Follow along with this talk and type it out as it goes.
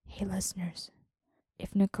Hey listeners,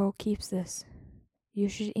 if Nicole keeps this, you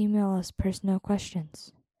should email us personal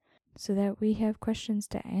questions so that we have questions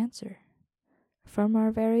to answer from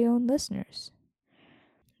our very own listeners.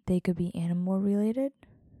 They could be animal related.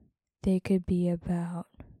 They could be about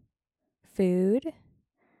food,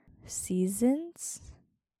 seasons,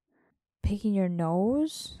 picking your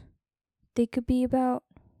nose. They could be about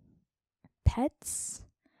pets.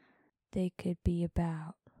 They could be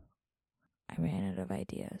about, I ran out of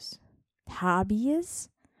ideas, hobbies.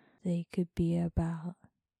 They could be about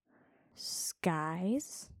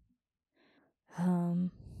skies.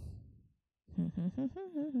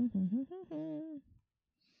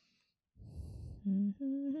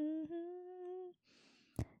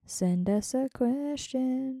 Send us a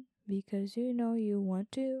question because you know you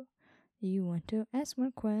want to. You want to ask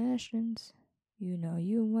more questions. You know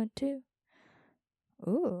you want to.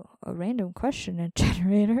 Ooh, a random question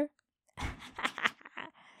generator.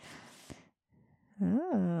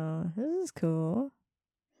 Oh, this is cool.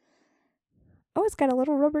 Oh, it's got a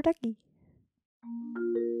little rubber ducky.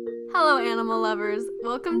 Hello, animal lovers.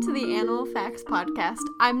 Welcome to the Animal Facts Podcast.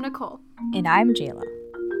 I'm Nicole. And I'm Jayla.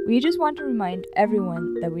 We just want to remind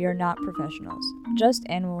everyone that we are not professionals, just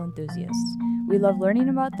animal enthusiasts. We love learning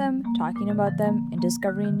about them, talking about them, and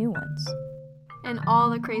discovering new ones. And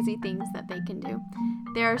all the crazy things that they can do.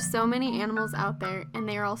 There are so many animals out there, and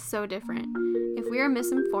they are all so different. If we are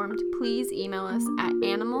misinformed, please email us at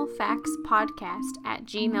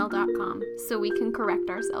animalfactspodcast@gmail.com so we can correct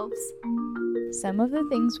ourselves. Some of the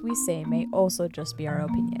things we say may also just be our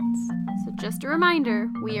opinions. So just a reminder,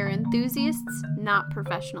 we are enthusiasts, not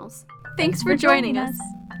professionals. Thanks for joining us.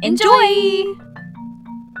 Enjoy!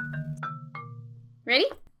 Ready?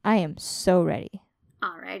 I am so ready.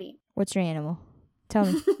 Alrighty. What's your animal? Tell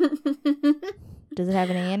me. Does it have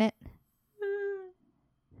an A in it?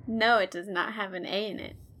 No, it does not have an A in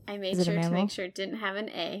it. I made Is it a sure to mammal? make sure it didn't have an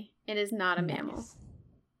A. It is not a mammal.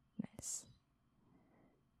 Nice.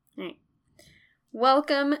 All right.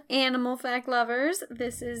 Welcome, animal fact lovers.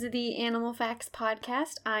 This is the Animal Facts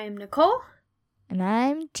Podcast. I am Nicole. And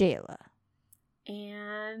I'm Jayla.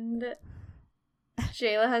 And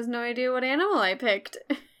Jayla has no idea what animal I picked.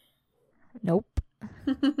 Nope.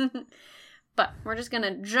 But we're just going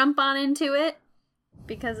to jump on into it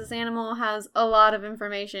because this animal has a lot of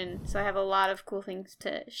information. So I have a lot of cool things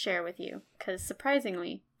to share with you. Because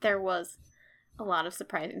surprisingly, there was a lot of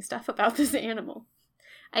surprising stuff about this animal.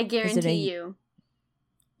 I guarantee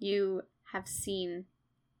you have seen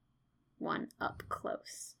one up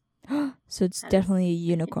close. So it's definitely a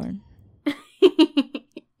unicorn.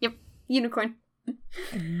 Yep, unicorn.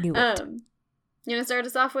 I knew it. You want to start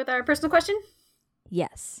us off with our personal question?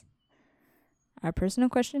 Yes. Our personal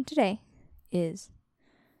question today is,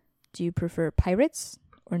 do you prefer pirates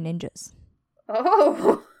or ninjas?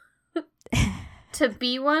 Oh! To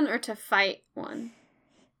be one or to fight one?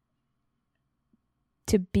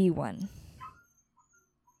 To be one.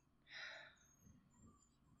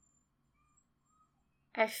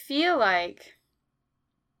 I feel like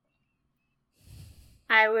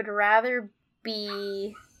I would rather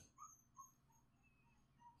be...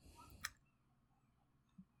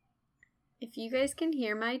 If you guys can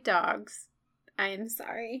hear my dogs, I am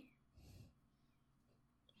sorry.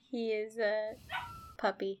 He is a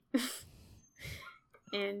puppy.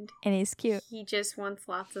 And he's cute. He just wants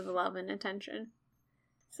lots of love and attention.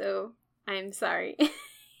 So, I'm sorry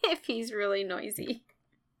if he's really noisy.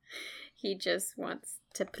 He just wants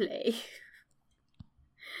to play.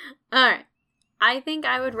 Alright. I think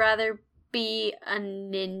I would rather be a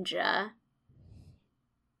ninja.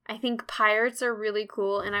 I think pirates are really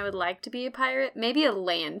cool, and I would like to be a pirate. Maybe a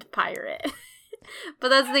land pirate. But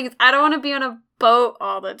that's the thing, is I don't want to be on a boat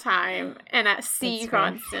all the time and at sea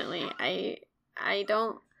constantly. I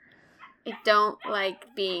don't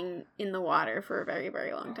like being in the water for a very,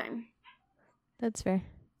 very long time. That's fair.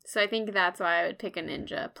 So I think that's why I would pick a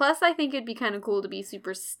ninja. Plus, I think it'd be kind of cool to be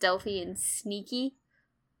super stealthy and sneaky.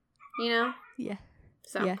 You know? Yeah.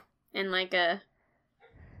 So, yeah. And like a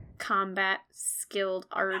combat skilled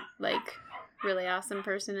art, like really awesome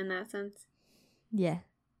person in that sense. Yeah.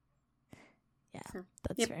 Yeah, So,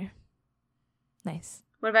 that's fair. Nice.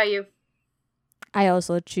 What about you? I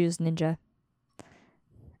also choose ninja.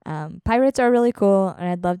 Pirates are really cool, and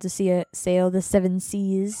I'd love to see it sail the 7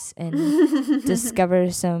 seas and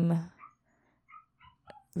discover some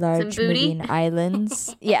large moving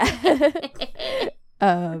islands. Yeah.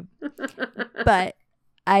 But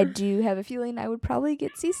I do have a feeling I would probably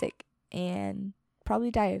get seasick and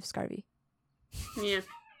probably die of scurvy. Yeah.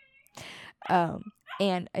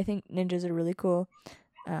 And I think ninjas are really cool.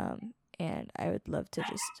 And I would love to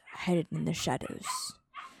just hide it in the shadows.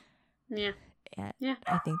 Yeah. And Yeah.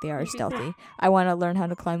 I think they are That'd be cool. stealthy. I want to learn how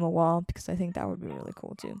to climb a wall because I think that would be really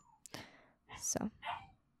cool too. So,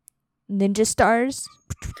 ninja stars.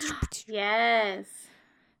 Yes.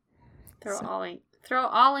 Throw So-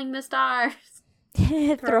 alling the stars.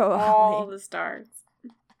 Throw all ollie. the stars.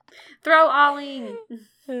 Throw alling.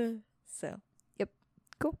 So, yep,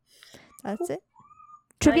 cool. That's Cool. it.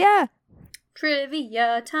 Trivia.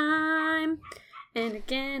 Trivia time. And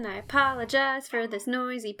again, I apologize for this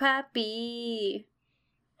noisy puppy.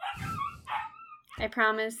 I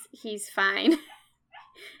promise he's fine.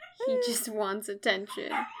 He just wants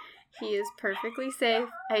attention. He is perfectly safe.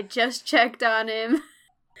 I just checked on him.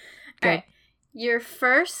 Good. Alright. Your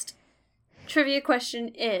first trivia question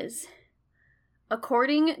is,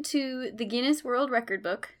 according to the Guinness World Record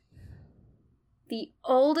book, the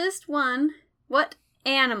oldest one, what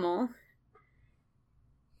animal,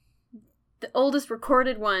 the oldest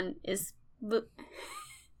recorded one is,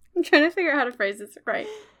 I'm trying to figure out how to phrase this right.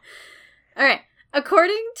 Alright,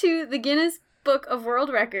 according to the Guinness Book of World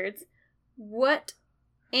Records, what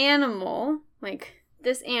animal, like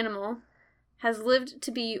this animal, has lived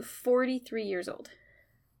to be 43 years old?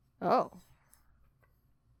 Oh.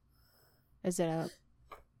 Is it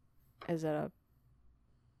a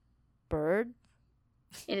bird?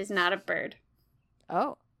 It is not a bird.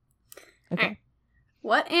 Oh. Okay. Alright.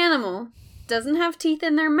 What animal doesn't have teeth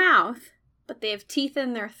in their mouth, but they have teeth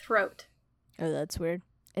in their throat? Oh, that's weird.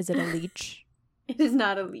 Is it a leech? It is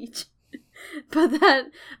not a leech. But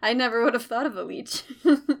I never would have thought of a leech.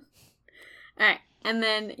 Alright, and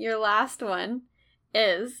then your last one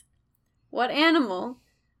is, what animal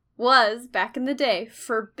was, back in the day,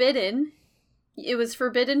 forbidden? It was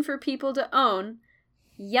forbidden for people to own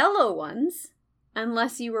yellow ones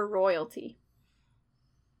unless you were royalty.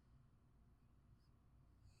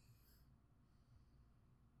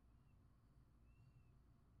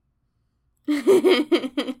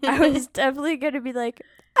 I was definitely going to be like,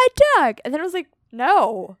 a dog. And then I was like,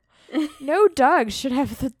 no. No dogs should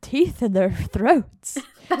have the teeth in their throats.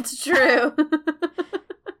 That's true.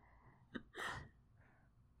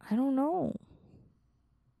 I don't know.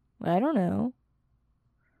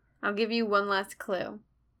 I'll give you one last clue.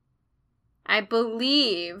 I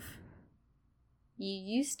believe you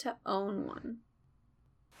used to own one.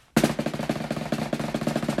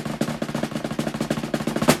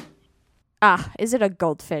 Ah, is it a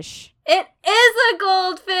goldfish? It is a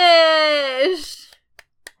goldfish!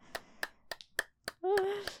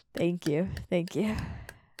 Thank you.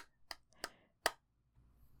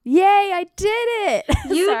 Yay, I did it!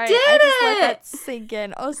 You Sorry, did I just let it! that sink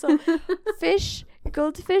in. Also,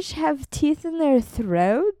 goldfish have teeth in their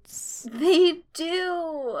throats? They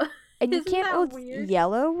do! And you Isn't can't that own weird?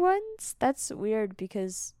 yellow ones? That's weird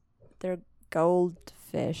because they're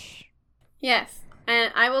goldfish. Yes,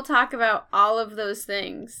 and I will talk about all of those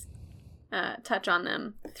things, touch on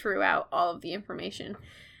them throughout all of the information.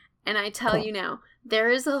 And I tell Cool. you now, there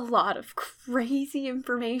is a lot of crazy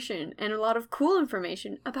information and a lot of cool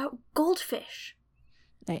information about goldfish.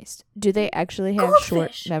 Nice. Do they actually have short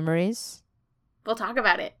Goldfish! memories? We'll talk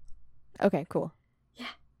about it. Okay, cool.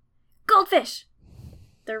 Goldfish!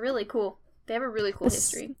 They're really cool. They have a really cool This-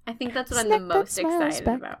 history. I think that's what I'm snack the that most smiles excited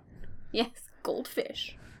back. about. Yes,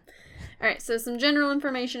 goldfish. Alright, so some general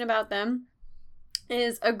information about them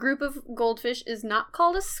is a group of goldfish is not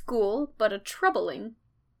called a school, but a troubling.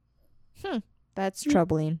 That's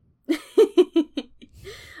troubling.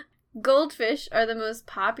 Goldfish are the most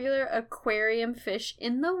popular aquarium fish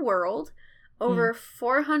in the world. Over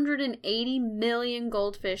 480 million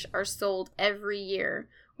goldfish are sold every year,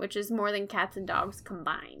 which is more than cats and dogs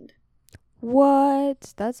combined.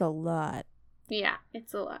 What? That's a lot. Yeah,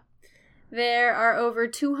 it's a lot. There are over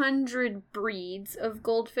 200 breeds of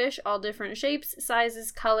goldfish, all different shapes,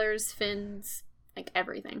 sizes, colors, fins, like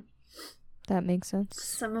everything. That makes sense.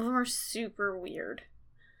 Some of them are super weird.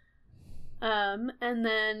 And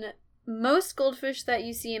then most goldfish that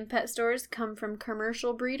you see in pet stores come from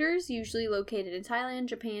commercial breeders, usually located in Thailand,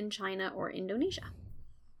 Japan, China, or Indonesia.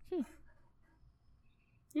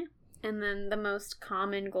 Yeah. And then the most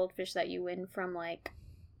common goldfish that you win from, like,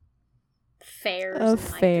 fairs and,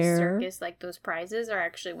 like, the circus, like, those prizes are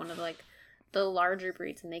actually one of, like, the larger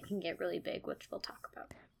breeds, and they can get really big, which we'll talk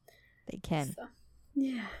about. They can. So,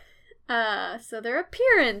 yeah. So their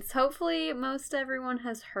appearance. Hopefully most everyone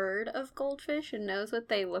has heard of goldfish and knows what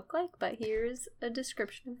they look like, but here's a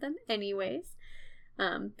description of them anyways.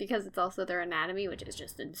 Because it's also their anatomy, which is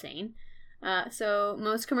just insane. So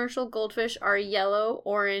most commercial goldfish are yellow,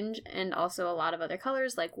 orange, and also a lot of other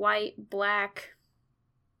colors like white, black,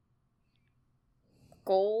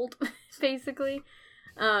 gold, basically.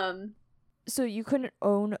 So you couldn't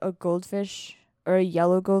own a goldfish or a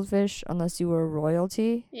yellow goldfish unless you were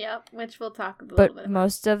royalty. Yep, which we'll talk a little But bit about.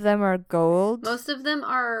 most of them are gold. Most of them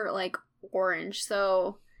are like orange.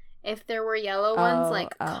 So if there were yellow ones,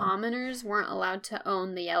 like commoners weren't allowed to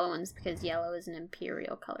own the yellow ones because yellow is an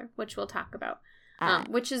imperial color, which we'll talk about.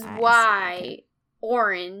 Which is why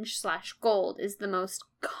orange/gold is the most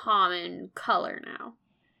common color now.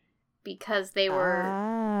 Because there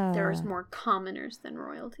was more commoners than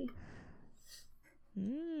royalty.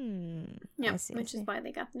 Yeah, which is why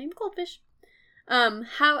they got the name goldfish.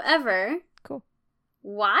 However, cool.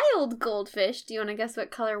 Wild goldfish. Do you want to guess what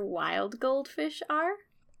color wild goldfish are?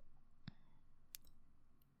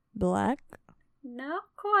 Black? Not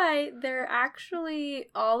quite. They're actually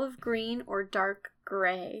olive green or dark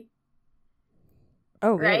gray.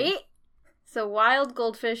 Oh, right? Really? So wild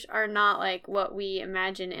goldfish are not like what we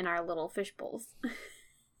imagine in our little fish bowls.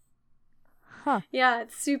 Huh. Yeah,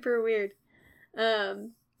 it's super weird.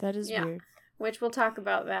 That is weird. Which we'll talk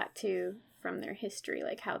about that too from their history,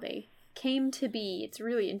 like how they came to be. It's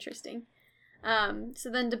really interesting. So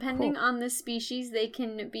then depending on the species, they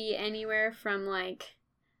can be anywhere from like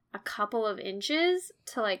a couple of inches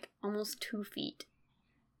to like almost 2 feet.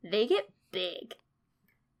 They get big.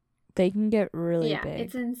 They can get really big. Yeah,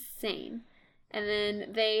 it's insane. And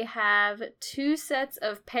then they have 2 sets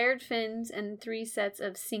of paired fins and 3 sets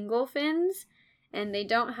of single fins. And they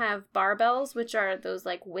don't have barbels, which are those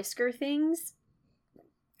like whisker things,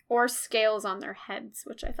 or scales on their heads,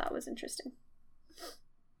 which I thought was interesting.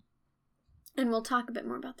 And we'll talk a bit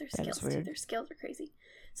more about their scales too. Their scales are crazy.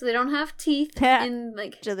 So they don't have teeth in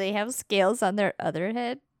like... Do they have scales on their other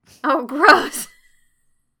head? Oh, gross.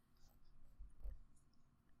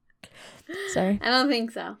 Sorry. I don't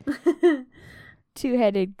think so.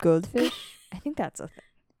 2-headed goldfish? I think that's a thing.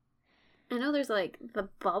 I know there's like the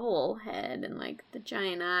bubble head and like the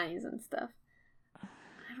giant eyes and stuff. I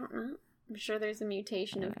don't know. I'm sure there's a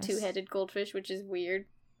mutation of 2-headed goldfish, which is weird.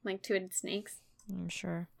 Like 2-headed snakes. I'm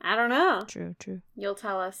sure. I don't know. True. You'll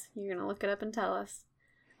tell us. You're going to look it up and tell us.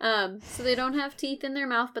 So they don't have teeth in their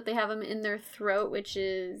mouth, but they have them in their throat, which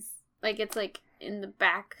is like, it's like in the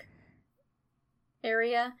back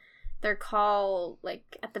area. They're called,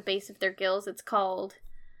 like, at the base of their gills, it's called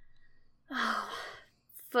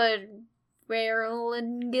pharyngeal.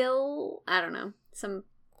 I don't know, some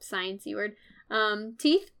sciencey word.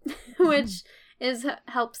 Teeth, which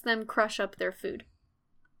helps them crush up their food.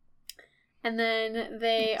 And then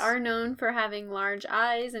they are known for having large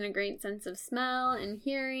eyes and a great sense of smell and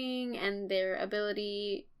hearing, and their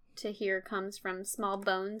ability to hear comes from small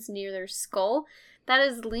bones near their skull that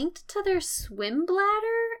is linked to their swim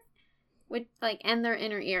bladder, which and their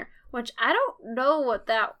inner ear, which I don't know what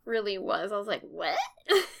that really was. I was like, what?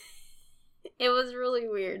 It was really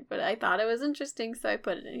weird, but I thought it was interesting, so I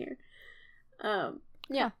put it in here.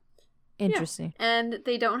 Yeah. Interesting. Yeah. And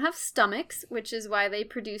they don't have stomachs, which is why they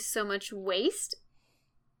produce so much waste,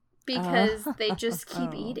 because they just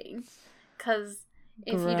keep eating. Because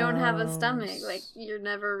if you don't have a stomach, like, you're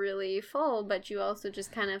never really full, but you also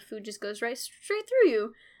just kind of, food just goes straight through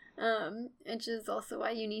you. Which is also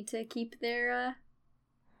why you need to keep their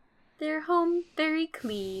home very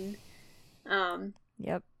clean.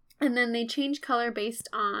 Yep. And then they change color based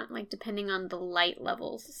on, like, depending on the light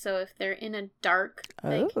levels. So if they're in a dark,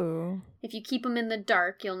 like, if you keep them in the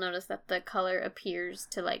dark, you'll notice that the color appears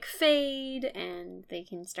to, like, fade, and they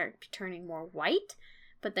can start turning more white.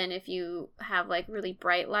 But then if you have, like, really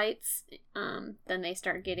bright lights, then they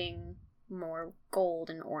start getting more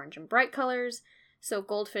gold and orange and bright colors. So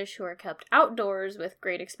goldfish who are kept outdoors with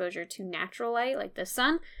great exposure to natural light, like the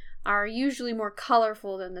sun, are usually more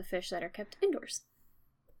colorful than the fish that are kept indoors.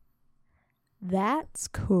 That's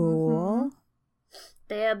cool. Mm-hmm.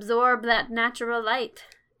 They absorb that natural light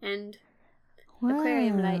and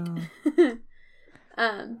aquarium light.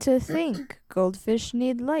 To think, goldfish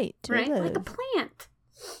need light to right? live. Like a plant.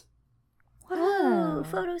 Wow. Oh,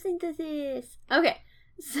 photosynthesis. Okay.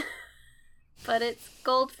 But it's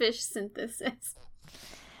goldfish synthesis.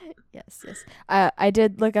 Yes. I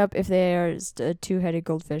did look up if there's a 2-headed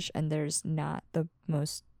goldfish, and there's not the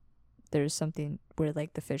most. There's something where,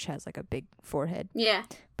 like, the fish has, like, a big forehead. Yeah.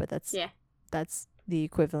 But that's the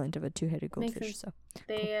equivalent of a 2-headed goldfish. So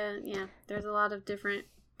they there's a lot of different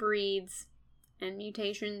breeds and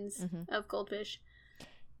mutations of goldfish.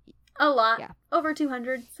 A lot. Yeah. Over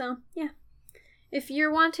 200. So yeah. If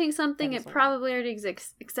you're wanting something, it probably already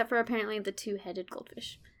exists, except for apparently the 2-headed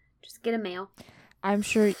goldfish. Just get a male. I'm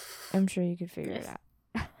sure you could figure it out.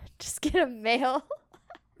 Just get a male.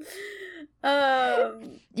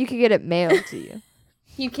 You could get it mailed to you.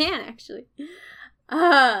 You can, actually.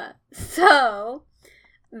 So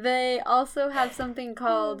They also have something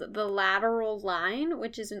called the lateral line,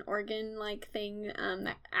 which is an organ-like thing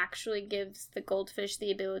that actually gives the goldfish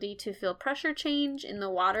the ability to feel pressure change in the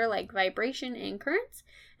water, like vibration and currents,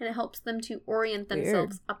 and it helps them to orient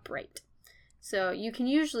themselves upright. So you can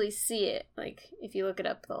usually see it, like, if you look it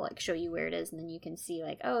up, they'll, like, show you where it is, and then you can see,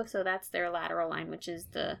 like, oh, so that's their lateral line, which is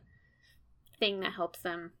the thing that helps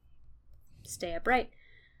them stay upright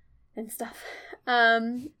and stuff.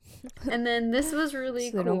 And then this was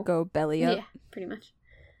really so cool. They don't go belly up? Yeah, pretty much.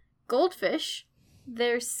 Goldfish,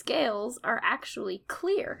 their scales are actually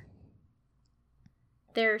clear.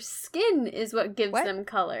 Their skin is what gives them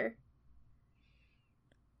color.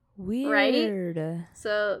 Weird. Right?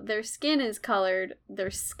 So their skin is colored,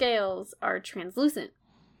 their scales are translucent.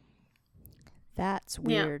 That's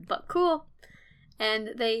weird. Yeah, but cool. And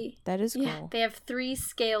that is cool. Yeah, they have 3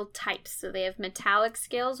 scale types. So they have metallic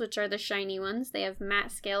scales, which are the shiny ones. They have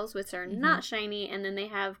matte scales, which are not shiny. And then they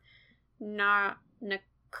have nacresis?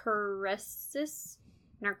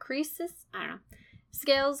 I don't know.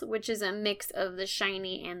 Scales, which is a mix of the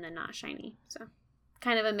shiny and the not shiny. So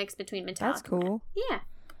kind of a mix between metallic. That's cool. Yeah.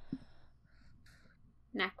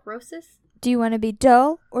 Nacrosis? Do you want to be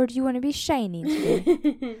dull or do you want to be shiny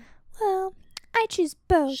today? Well, I choose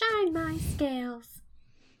both. Shine my scales.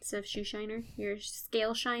 Instead of shoe shiner, you're a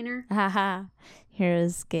scale shiner. Haha. You're a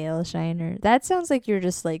scale shiner. That sounds like you're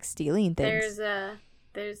just like stealing things.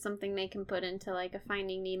 There's something they can put into like a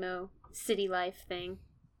Finding Nemo city life thing.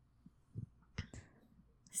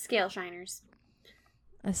 Scale shiners.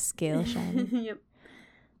 A scale shiner. Yep.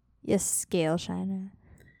 Yes, scale shiner.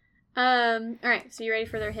 Alright, so you ready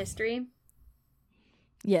for their history?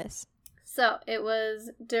 Yes. So, it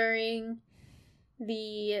was during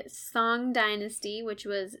the Song Dynasty, which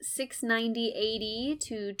was 690 AD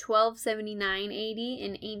to 1279 AD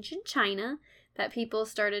in ancient China, that people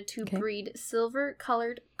started to breed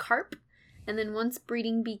silver-colored carp. And then once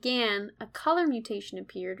breeding began, a color mutation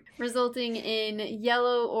appeared, resulting in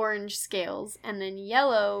yellow-orange scales. And then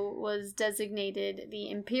yellow was designated the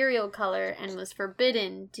imperial color and was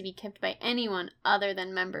forbidden to be kept by anyone other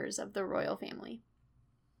than members of the royal family.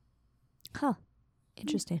 Huh.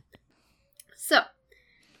 Interesting. So,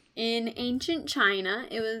 in ancient China,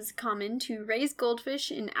 it was common to raise goldfish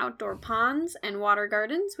in outdoor ponds and water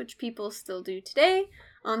gardens, which people still do today,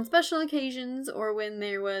 on special occasions or when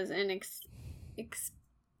there was an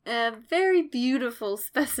a very beautiful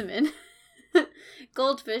specimen.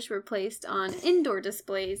 Goldfish were placed on indoor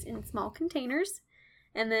displays in small containers.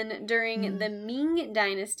 And then during the Ming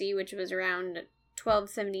Dynasty, which was around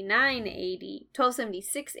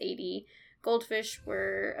 1276 AD, goldfish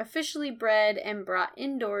were officially bred and brought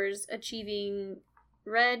indoors, achieving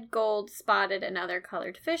red, gold, spotted, and other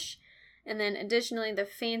colored fish. And then additionally, the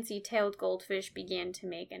fancy-tailed goldfish began to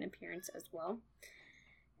make an appearance as well.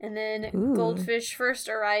 And then goldfish first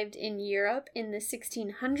arrived in Europe in the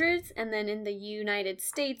 1600s, and then in the United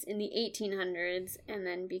States in the 1800s, and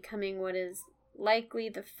then becoming what is likely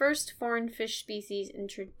the first foreign fish species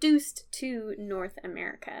introduced to North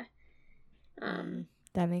America.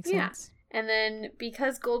 That makes sense. And then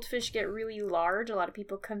because goldfish get really large, a lot of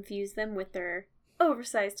people confuse them with their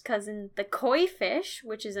oversized cousin, the koi fish,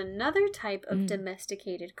 which is another type of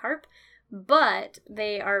domesticated carp, but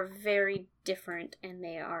they are very different and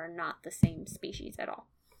they are not the same species at all.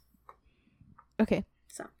 Okay.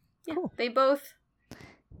 So, yeah, cool. They both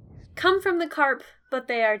come from the carp, but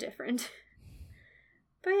they are different.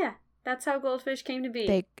 But yeah, that's how goldfish came to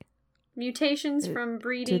be. Mutations from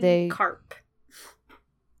breeding carp.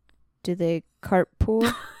 Do they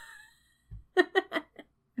carpool?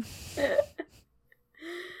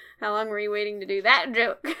 How long were you waiting to do that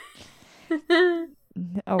joke?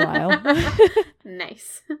 A while.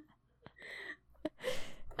 Nice.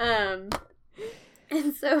 And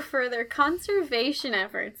so for their conservation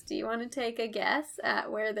efforts, do you want to take a guess at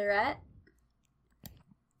where they're at?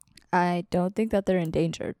 I don't think that they're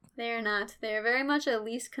endangered. They're not. They're very much a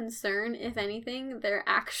least concern. If anything, they're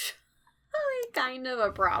actually kind of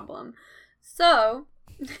a problem. So,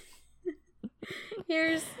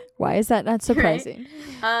 here's... Why is that not surprising?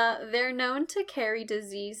 Right? They're known to carry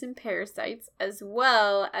disease and parasites, as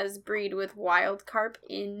well as breed with wild carp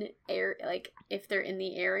in air, like if they're in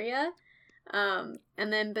the area. And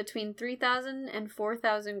then between 3,000 and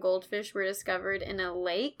 4,000 goldfish were discovered in a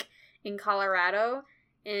lake in Colorado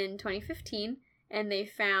in 2015, and they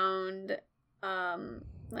found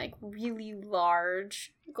like really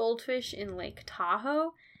large goldfish in Lake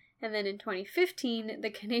Tahoe. And then in 2015, the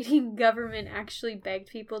Canadian government actually begged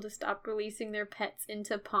people to stop releasing their pets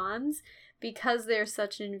into ponds because they're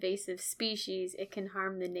such an invasive species. It can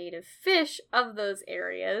harm the native fish of those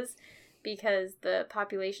areas. because the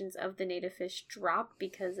populations of the native fish drop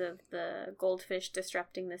because of the goldfish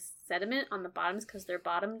disrupting the sediment on the bottoms because they're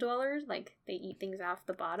bottom dwellers. Like, they eat things off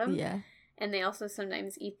the bottom. Yeah. And they also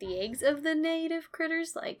sometimes eat the eggs of the native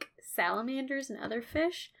critters, like salamanders and other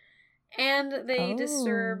fish. And they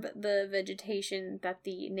disturb the vegetation that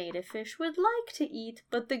the native fish would like to eat,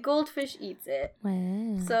 but the goldfish eats it.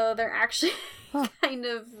 Wow. So they're actually kind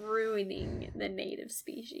of ruining the native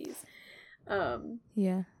species.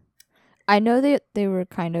 Yeah. I know that they were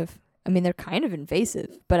they're kind of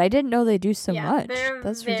invasive, but I didn't know they do so much.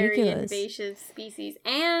 That's ridiculous. Very invasive species.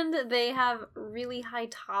 And they have really high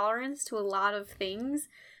tolerance to a lot of things.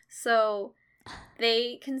 So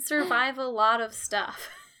they can survive a lot of stuff.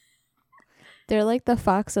 They're like the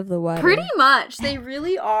fox of the water. Pretty much. They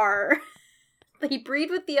really are. They breed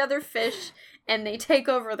with the other fish and they take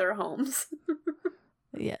over their homes.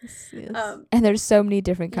 Yes. And there's so many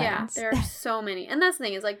different kinds. Yeah, there are so many. And that's the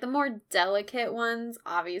thing, is like the more delicate ones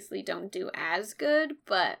obviously don't do as good,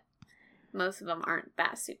 but most of them aren't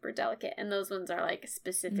that super delicate. And those ones are like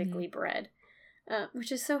specifically bred,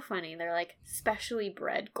 which is so funny. They're like specially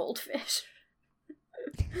bred goldfish.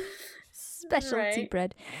 Specialty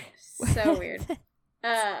bred. So weird.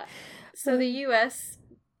 So the U.S.,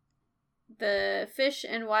 the Fish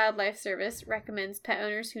and Wildlife Service recommends pet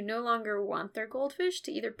owners who no longer want their goldfish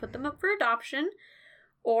to either put them up for adoption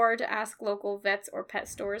or to ask local vets or pet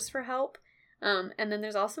stores for help. And then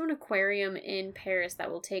there's also an aquarium in Paris that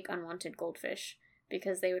will take unwanted goldfish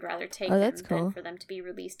because they would rather take them than for them to be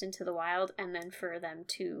released into the wild and then for them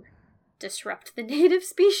to disrupt the native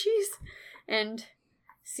species and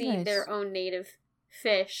see their own native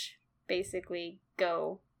fish basically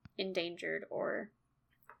go endangered or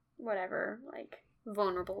whatever, like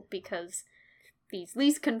vulnerable, because these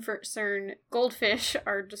least concerned goldfish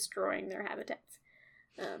are destroying their habitats.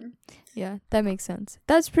 Yeah, that makes sense.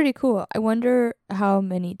 That's pretty cool. I wonder how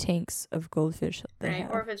many tanks of goldfish they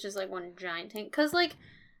have. Or if it's just like one giant tank. Because, like,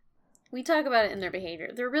 we talk about it in their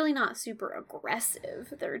behavior. They're really not super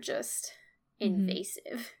aggressive. They're just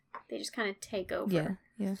invasive. They just kind of take over.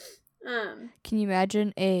 Yeah. Can you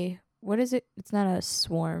imagine what is it? It's not a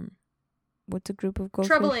swarm. What's a group of goldfish?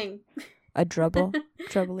 Troubling. A trouble?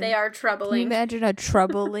 Troubling. They are troubling. Can you imagine a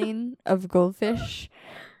troubling of goldfish?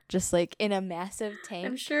 Just like in a massive tank.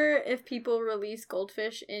 I'm sure if people release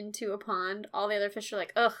goldfish into a pond, all the other fish are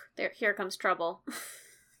like, ugh, here comes trouble.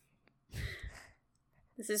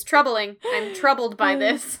 This is troubling. I'm troubled by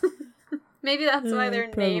this. Maybe that's why their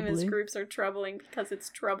name as groups are troubling, because it's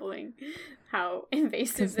troubling how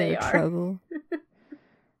invasive they are. Trouble.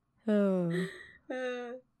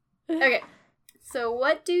 Okay, so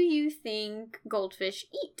what do you think goldfish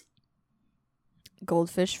eat?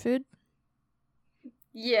 Goldfish food?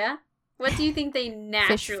 Yeah. What do you think they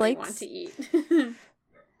naturally want to eat?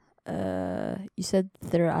 You said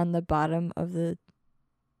they're on the bottom of the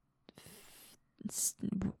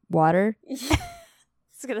water? Yeah.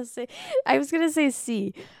 I was gonna say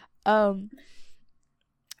sea. I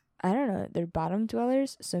don't know. They're bottom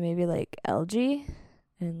dwellers, so maybe like algae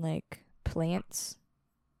and like plants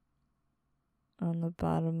on the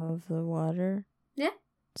bottom of the water. Yeah.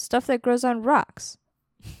 Stuff that grows on rocks.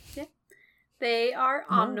 Yeah. They are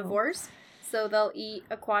omnivores, so they'll eat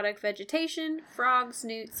aquatic vegetation, frogs,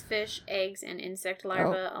 newts, fish, eggs, and insect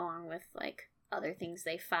larvae, along with like other things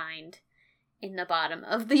they find in the bottom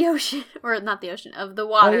of the ocean, or not the ocean, of the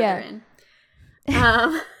water they're in.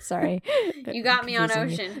 Sorry, you got me on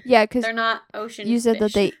ocean. Yeah, because they're not ocean. You said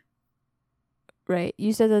fish. that they. Right,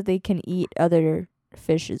 you said that they can eat other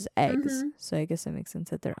fish's eggs, so I guess that makes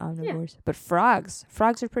sense that they're omnivores. Yeah. But frogs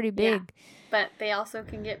are pretty big. Yeah, but they also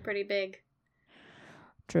can get pretty big.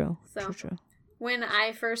 True. So, True. When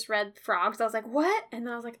I first read frogs, I was like, what? And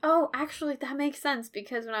then I was like, oh, actually, that makes sense,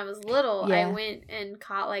 because when I was little, I went and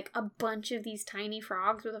caught like a bunch of these tiny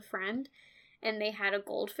frogs with a friend, and they had a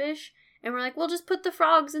goldfish, and we're like, we'll just put the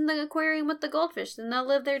frogs in the aquarium with the goldfish, and they'll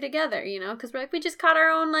live there together, you know, because we're like, we just caught our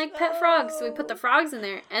own like pet frogs, so we put the frogs in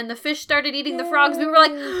there, and the fish started eating the frogs. We were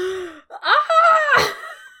like, ah!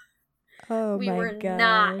 Oh, we were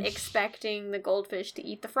not expecting the goldfish to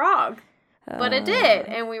eat the frog. But it did,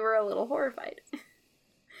 and we were a little horrified.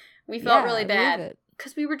 We felt really bad,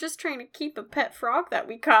 because we were just trying to keep a pet frog that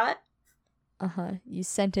we caught. You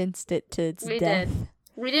sentenced it to its death. Did.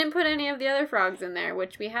 We didn't put any of the other frogs in there,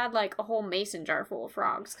 which we had like a whole mason jar full of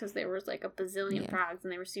frogs, because there was like a bazillion frogs,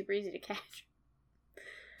 and they were super easy to catch.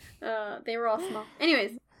 They were all small.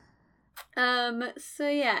 Anyways. So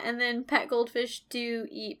yeah, and then pet goldfish do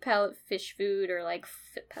eat pellet fish food, or like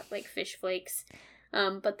fish flakes.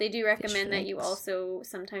 But they do recommend that you also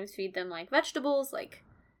sometimes feed them like vegetables, like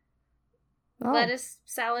lettuce,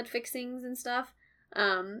 salad fixings and stuff.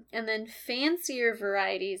 And then fancier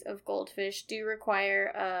varieties of goldfish do require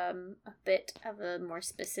a bit of a more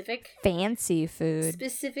specific diet.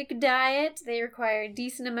 They require a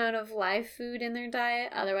decent amount of live food in their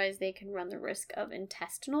diet, otherwise they can run the risk of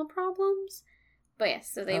intestinal problems. But yes,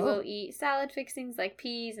 so they will eat salad fixings like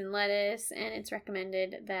peas and lettuce, and it's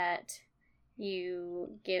recommended that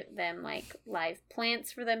you give them like live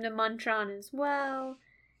plants for them to munch on as well.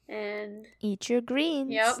 And eat your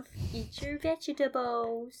greens. Yep. Eat your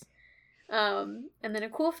vegetables. And then a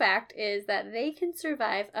cool fact is that they can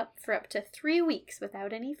survive for up to 3 weeks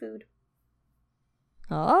without any food.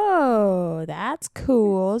 Oh, that's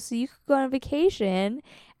cool. So you could go on vacation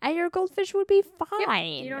and your goldfish would be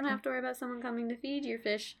fine. Yep. You don't have to worry about someone coming to feed your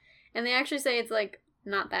fish. And they actually say it's like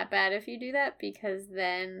not that bad if you do that, because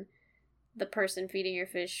then the person feeding your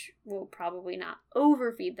fish will probably not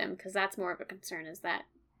overfeed them, because that's more of a concern, is that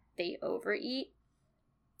they overeat,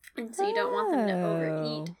 and so you don't want them to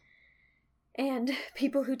overeat. And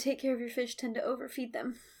people who take care of your fish tend to overfeed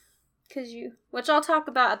them, which I'll talk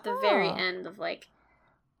about at the very end of like,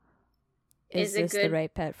 is this the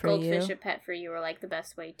right pet for goldfish a pet for you, or like the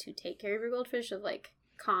best way to take care of your goldfish, of like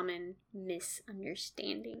common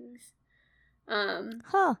misunderstandings.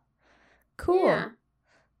 Cool. Yeah.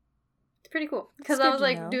 Pretty cool, because I was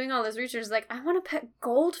like doing all this research, like I want to pet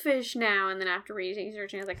goldfish now, and then after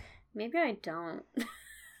researching I was like, maybe I don't.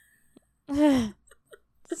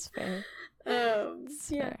 That's fair.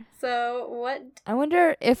 Fair. So what, I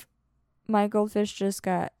wonder if my goldfish just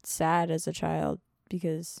got sad as a child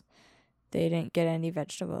because they didn't get any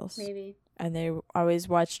vegetables. Maybe. And they always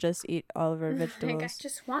watched us eat all of our vegetables. Like, I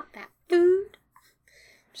just want that food.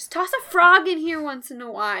 Just toss a frog in here once in a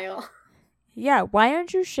while. Yeah, why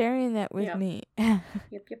aren't you sharing that with me? Yep.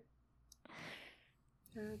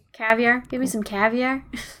 Caviar. Give me some caviar.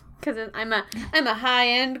 Because I'm a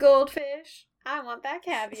high-end goldfish. I want that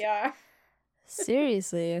caviar.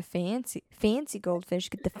 Seriously, a fancy goldfish.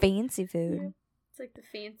 Get the fancy food. Yeah. It's like the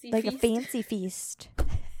fancy like feast. A fancy feast.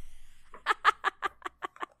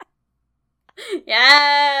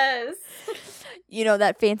 Yes! You know,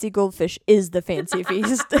 that fancy goldfish is the fancy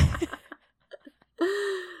feast.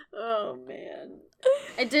 Oh, man.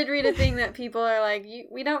 I did read a thing that people are like,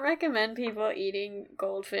 we don't recommend people eating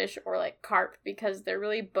goldfish or, like, carp because they're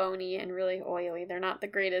really bony and really oily. They're not the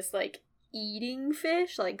greatest, like, eating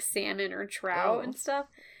fish, like salmon or trout and stuff.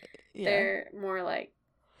 Yeah. They're more, like,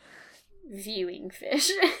 viewing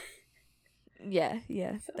fish. Yeah,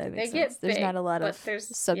 so that makes sense. There's not a lot of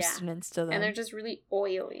substance to them. And they're just really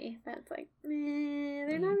oily. That's like,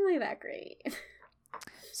 they're not really that great.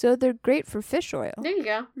 So they're great for fish oil. There you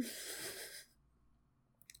go.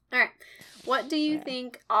 All right. What do you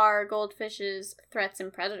think are goldfish's threats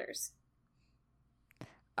and predators?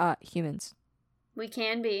 Humans. We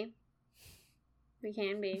can be.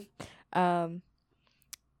 I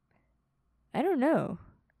don't know.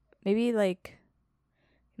 Maybe like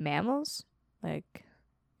mammals, like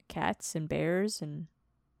cats and bears and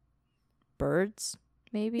birds,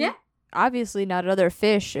 maybe. Yeah. Obviously not other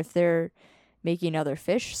fish if they're making other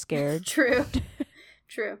fish scared. True.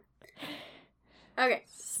 Okay,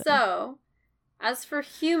 so as for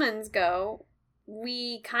humans go,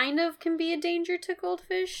 we kind of can be a danger to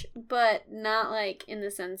goldfish, but not like in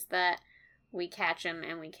the sense that we catch them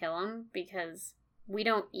and we kill them, because we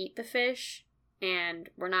don't eat the fish and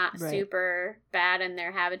we're not super bad in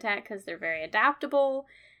their habitat because they're very adaptable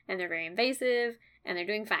and they're very invasive and they're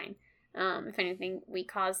doing fine. If anything, we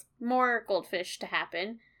cause more goldfish to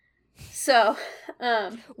happen. So,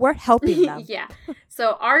 we're helping them. Yeah.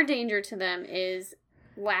 So our danger to them is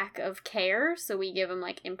lack of care. So we give them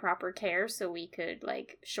like improper care so we could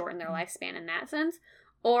like shorten their lifespan in that sense.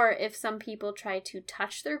 Or if some people try to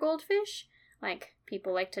touch their goldfish, like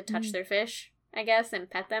people like to touch their fish, I guess, and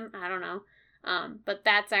pet them. I don't know. But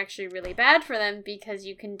that's actually really bad for them because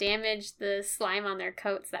you can damage the slime on their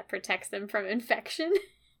coats that protects them from infection.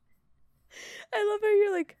 I love how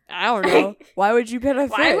you're like, I don't know. Why would you pet a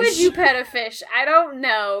fish? Why would you pet a fish? I don't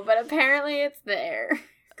know, but apparently it's there.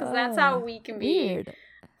 Because that's how we can be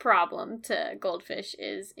problem to goldfish,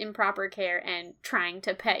 is improper care and trying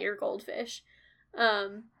to pet your goldfish.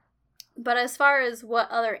 But as far as what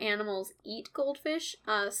other animals eat goldfish,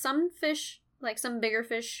 some fish, like some bigger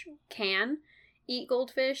fish, can eat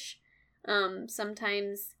goldfish.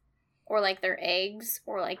 Sometimes, or like their eggs,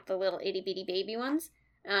 or like the little itty bitty baby ones.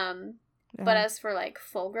 But as for like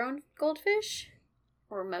full-grown goldfish,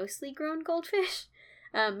 or mostly grown goldfish,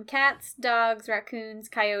 cats, dogs, raccoons,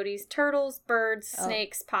 coyotes, turtles, birds,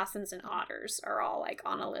 snakes, possums, and otters are all like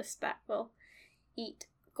on a list that will eat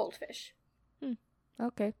goldfish.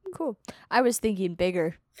 Okay, cool. I was thinking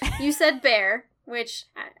bigger. You said bear, which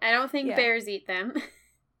I don't think bears eat them.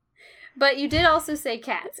 But you did also say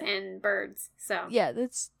cats and birds, so. Yeah,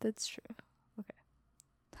 that's true. Okay.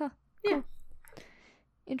 Huh. Yeah. Cool.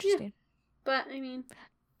 Interesting. Yeah. But, I mean.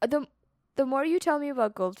 The more you tell me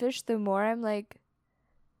about goldfish, the more I'm like,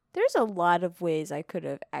 there's a lot of ways I could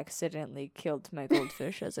have accidentally killed my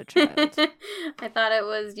goldfish as a child. I thought it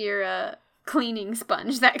was your cleaning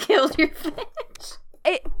sponge that killed your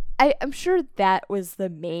fish. I'm sure that was the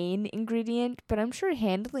main ingredient, but I'm sure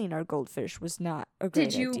handling our goldfish was not a great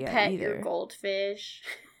idea either. Did you pet your goldfish?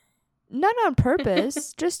 Not on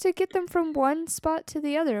purpose, just to get them from one spot to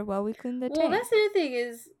the other while we clean the tank. Well, that's the other thing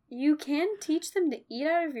is you can teach them to eat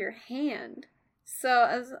out of your hand.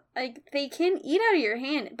 So, they can eat out of your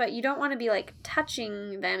hand, but you don't want to be, like,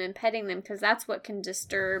 touching them and petting them because that's what can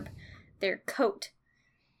disturb their coat.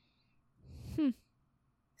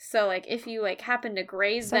 So, like, if you, like, happen to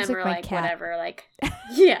graze Sounds them or, like whatever, like,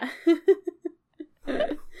 yeah.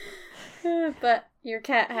 But your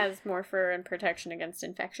cat has more fur and protection against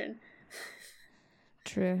infection.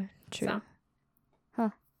 True. So. Huh.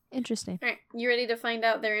 Interesting. All right. You ready to find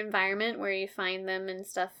out their environment, where you find them and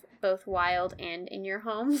stuff, both wild and in your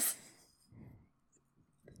homes?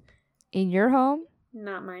 In your home?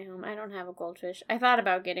 Not my home. I don't have a goldfish. I thought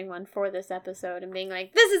about getting one for this episode and being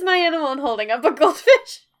like, this is my animal, and holding up a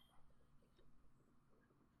goldfish.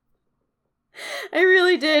 I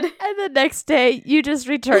really did. And the next day, you just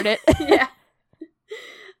return it. Yeah.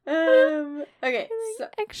 Okay. So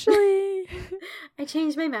actually, I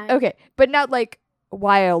changed my mind. Okay, but not like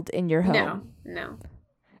wild in your home. No.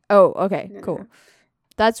 Oh, okay, No, cool. no.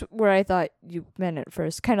 That's where I thought you meant it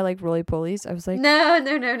first. Kind of like roly-polies. I was like, No.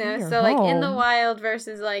 your So like in the home? wild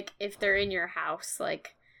versus like if they're in your house,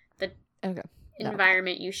 like the okay,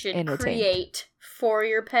 environment you should Entertained. create for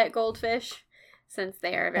your pet goldfish, since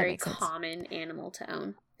they are a very makes sense. common animal to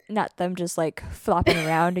own. not them just like flopping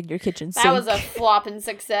around in your kitchen sink. That was a flopping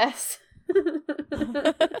success.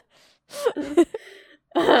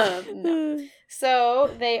 No.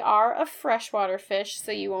 So they are a freshwater fish,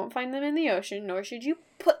 so you won't find them in the ocean, nor should you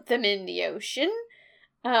put them in the ocean.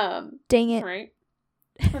 Dang it. Right.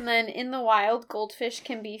 And then in the wild, goldfish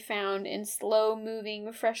can be found in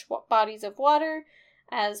slow-moving fresh bodies of water,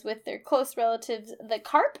 as with their close relatives, the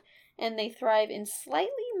carp, and they thrive in slightly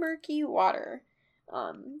murky water.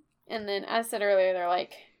 And then, as I said earlier, they're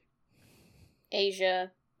like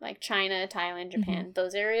Asia, like China, Thailand, Japan,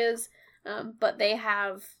 those areas. But they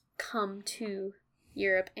have come to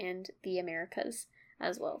Europe and the Americas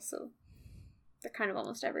as well, so they're kind of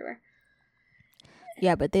almost everywhere.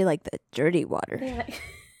 Yeah, but they like the dirty water. They like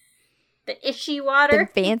the ishy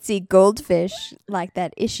water. The fancy goldfish like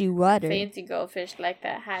that ishy water. Fancy goldfish like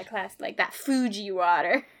that high class, like that Fuji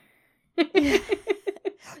water.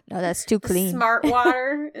 No, that's too clean. Smart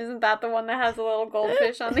water. Isn't that the one that has a little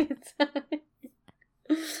goldfish on the inside?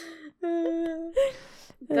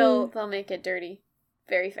 They'll make it dirty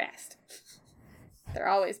very fast. They're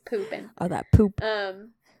always pooping. Oh, that poop.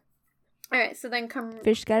 Alright, so then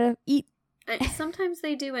Fish gotta eat. Sometimes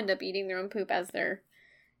they do end up eating their own poop as they're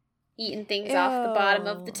eating things off the bottom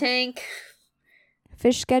of the tank.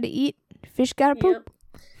 Fish gotta eat. Fish gotta poop. Yep.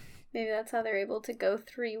 Maybe that's how they're able to go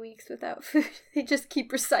 3 weeks without food. They just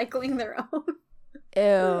keep recycling their own.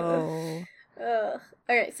 Ew. Ugh.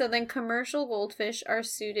 Okay, so then commercial goldfish are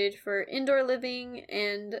suited for indoor living,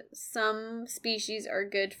 and some species are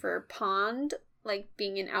good for pond, like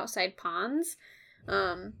being in outside ponds.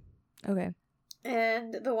 Okay.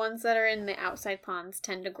 And the ones that are in the outside ponds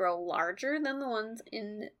tend to grow larger than the ones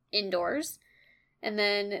in indoors. And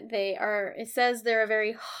then it says they're a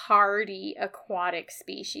very hardy aquatic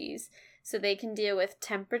species. So they can deal with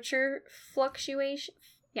temperature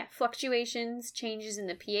fluctuations, changes in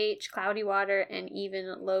the pH, cloudy water, and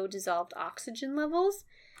even low dissolved oxygen levels.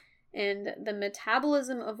 And the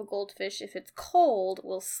metabolism of a goldfish, if it's cold,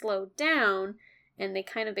 will slow down, and they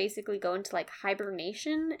kind of basically go into like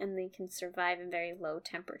hibernation, and they can survive in very low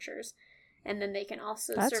temperatures. And then they can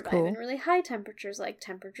also survive in really high temperatures, like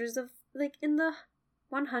temperatures of like in the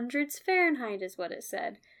 100s Fahrenheit is what it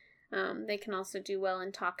said. They can also do well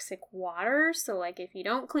in toxic water, so like if you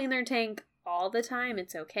don't clean their tank all the time,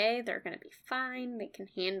 it's okay. They're going to be fine. They can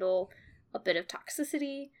handle a bit of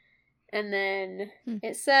toxicity. And then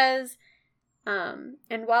it says,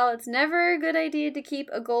 and while it's never a good idea to keep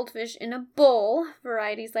a goldfish in a bowl,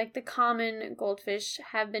 varieties like the common goldfish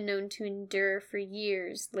have been known to endure for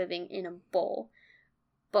years living in a bowl.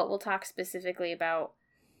 But we'll talk specifically about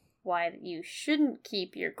why you shouldn't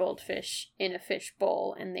keep your goldfish in a fish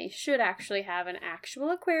bowl, and they should actually have an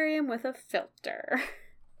actual aquarium with a filter.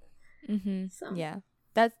 Mm-hmm. So, yeah.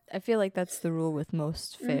 I feel like that's the rule with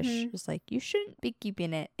most fish. Mhm. It's like, you shouldn't be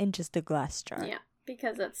keeping it in just a glass jar. Yeah,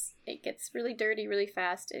 because it gets really dirty really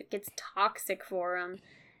fast. It gets toxic for them.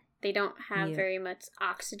 They don't have Yeah. very much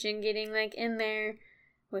oxygen getting like in there,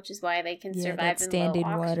 which is why they can Yeah, survive that in standing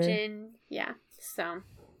low water. oxygen. Yeah, so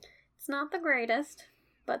it's not the greatest,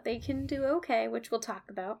 but they can do okay, which we'll talk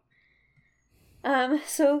about.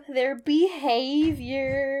 So their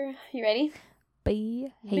behavior. You ready?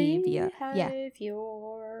 Behavior. Yeah.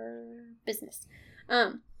 Behavior. Business.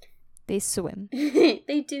 They swim.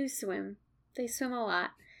 They do swim. They swim a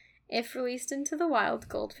lot. If released into the wild,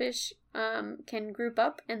 goldfish can group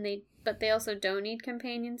up, but they also don't need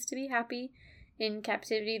companions to be happy. In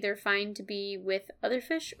captivity, they're fine to be with other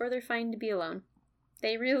fish, or they're fine to be alone.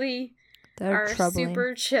 They really They're are troubling.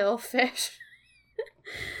 super chill fish.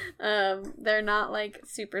 They're not like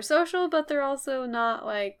super social, but they're also not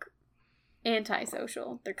like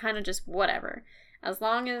antisocial. They're kind of just whatever. As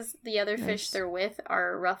long as the other fish Nice. they're with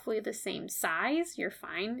are roughly the same size, you're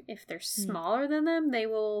fine. If they're smaller than them, they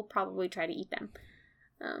will probably try to eat them.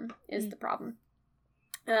 Is the problem.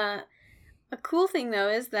 A cool thing though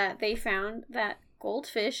is that they found that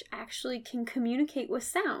goldfish actually can communicate with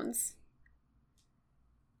sounds.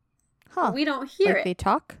 Huh. We don't hear like it. they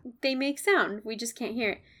talk? They make sound. We just can't hear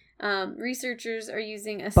it. Researchers are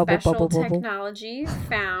using a Bubble, special bubble, bubble. technology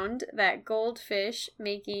found that goldfish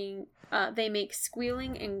they make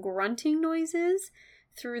squealing and grunting noises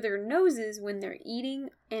through their noses when they're eating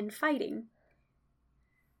and fighting.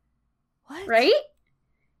 What? Right?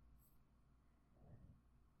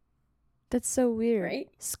 That's so weird. Right?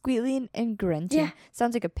 Squealing and grunting. Yeah.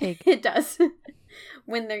 Sounds like a pig. It does.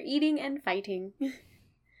 When they're eating and fighting.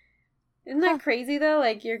 Isn't that crazy though?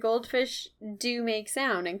 Like your goldfish do make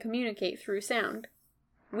sound and communicate through sound.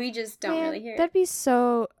 We just don't Man, really hear that'd it. be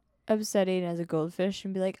so upsetting as a goldfish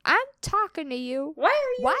and be like, I'm talking to you. Why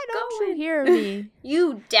are you Why don't going? you hear me?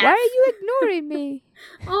 You deaf. Why are you ignoring me?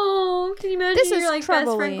 Oh, can you imagine This your is like best friend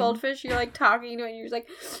troubling. goldfish? You're like talking to it and you're just like,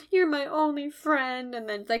 you're my only friend, and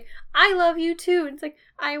then it's like, I love you too. And it's like,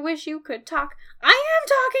 I wish you could talk. I am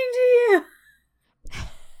talking to you.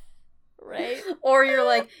 Right? Or you're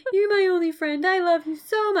like, you're my only friend. I love you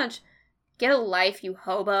so much. Get a life, you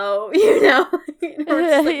hobo. You know? Or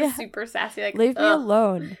it's like Yeah. super sassy, like, Leave me "Ugh,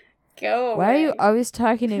 alone. go away. Why are you always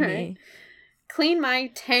talking to me? Right. Clean my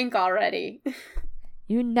tank already.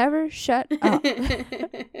 You never shut up.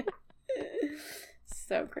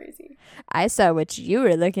 So crazy. I saw what you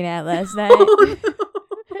were looking at last night. Oh, no.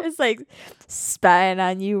 It's like spying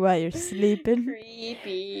on you while you're sleeping.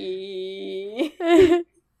 Creepy.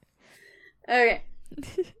 Okay.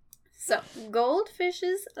 So,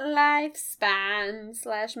 goldfish's lifespan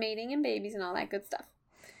 / mating and babies and all that good stuff.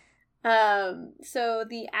 So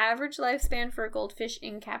the average lifespan for a goldfish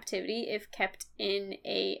in captivity, if kept in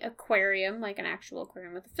a aquarium, like an actual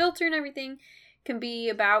aquarium with a filter and everything, can be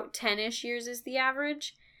about 10-ish years is the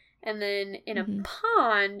average. And then in a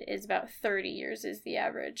pond is about 30 years is the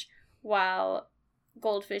average. While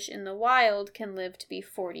goldfish in the wild can live to be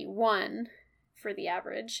 41 for the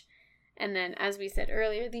average. And then, as we said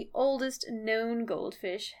earlier, the oldest known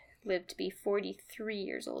goldfish lived to be 43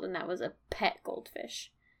 years old, and that was a pet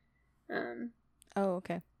goldfish. Oh,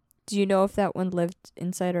 okay. Do you know if that one lived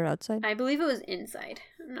inside or outside? I believe it was inside.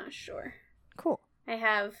 I'm not sure. Cool. I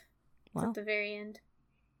have Wow. at the very end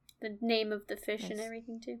the name of the fish and Nice.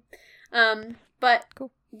 everything too. But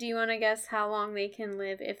Cool. do you want to guess how long they can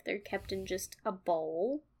live if they're kept in just a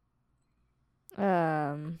bowl?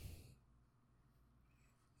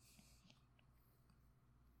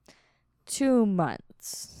 2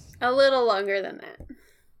 months. A little longer than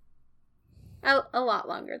that. A lot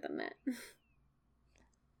longer than that.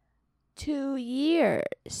 2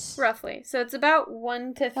 years. Roughly. So it's about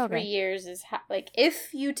 1 to 3 Okay. years is like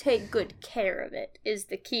if you take good care of it is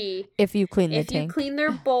the key. If you clean the If you tank. clean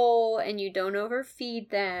their bowl and you don't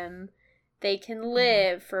overfeed them, they can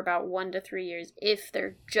live for about 1 to 3 years if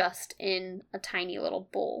they're just in a tiny little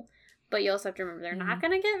bowl. But you also have to remember they're not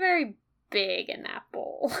going to get very big in that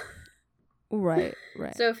bowl. Right.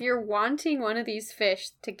 So if you're wanting one of these fish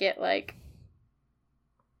to get like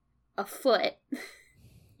a foot,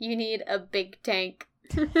 you need a big tank.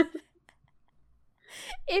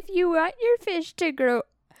 If you want your fish to grow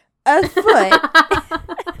a foot,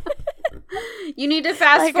 You need to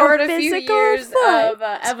fast Like a forward a few physical years foot. of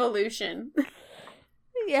evolution.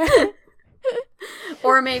 yeah,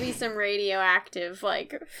 Or maybe some radioactive,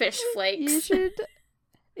 like, fish flakes. you should.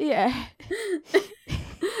 Yeah.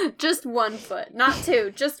 Just 1 foot. Not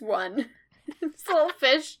 2, just 1. This little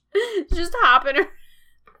fish just hopping around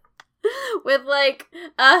with, like,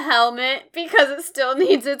 a helmet because it still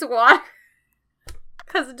needs its water.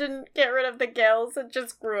 Because it didn't get rid of the gills. It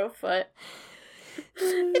just grew a foot.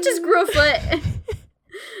 It just grew a foot.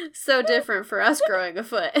 So different for us growing a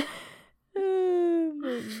foot. Oh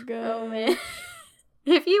my god. Oh, man.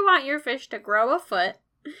 If you want your fish to grow a foot,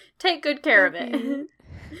 take good care of it.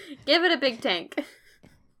 Give it a big tank.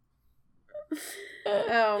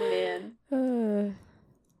 Oh, man.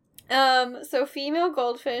 So female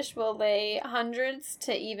goldfish will lay hundreds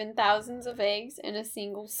to even thousands of eggs in a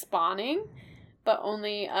single spawning, but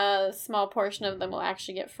only a small portion of them will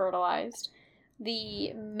actually get fertilized.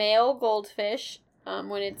 The male goldfish,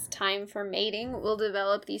 when it's time for mating, will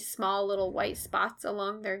develop these small little white spots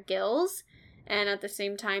along their gills, and at the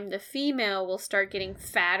same time, the female will start getting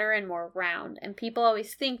fatter and more round, and people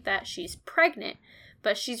always think that she's pregnant,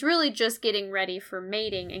 but she's really just getting ready for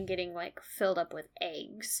mating and getting, like, filled up with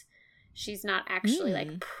eggs. She's not actually,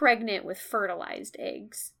 like, pregnant with fertilized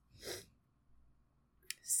eggs.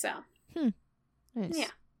 So. Nice.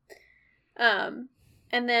 Yeah.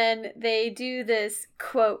 And then they do this,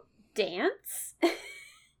 quote, dance.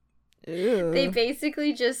 They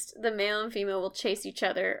basically just, the male and female will chase each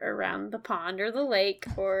other around the pond or the lake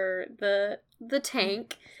or the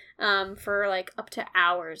tank for like up to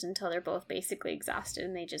hours until they're both basically exhausted,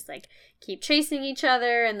 and they just like keep chasing each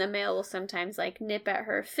other, and the male will sometimes like nip at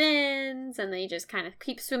her fins, and they just kind of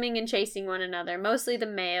keep swimming and chasing one another. Mostly the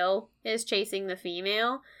male is chasing the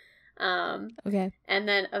female. Okay. And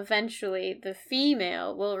then eventually the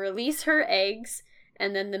female will release her eggs,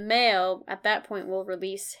 and then the male at that point will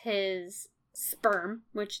release his sperm,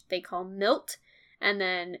 which they call milt, and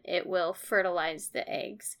then it will fertilize the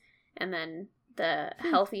eggs. And then the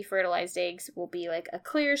healthy fertilized eggs will be like a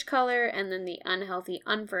clearish color, and then the unhealthy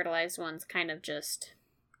unfertilized ones kind of just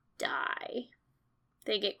die.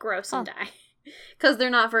 They get gross and die because they're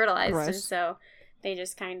not fertilized, and so they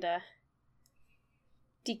just kind of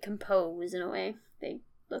decompose in a way. They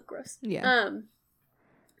look gross. Yeah.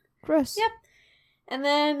 Gross. Yep. And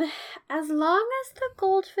then, as long as the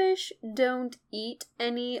goldfish don't eat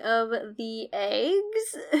any of the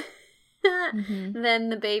eggs, then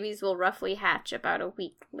the babies will roughly hatch about a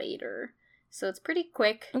week later. So it's pretty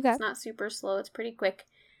quick. Okay. It's not super slow. It's pretty quick.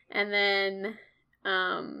 And then,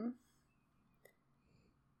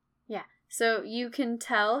 yeah. So you can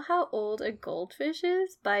tell how old a goldfish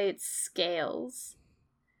is by its scales.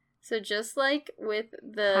 So just like with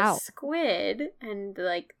the squid and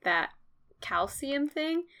like that calcium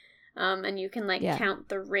thing, and you can like count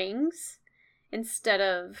the rings instead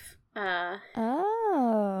of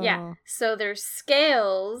yeah, so their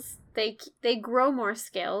scales, they grow more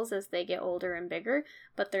scales as they get older and bigger,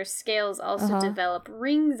 but their scales also develop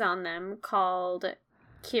rings on them called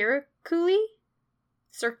circuli.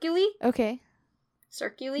 Okay.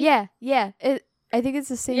 Circuli? Yeah. I think it's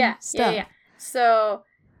the same stuff. Yeah. So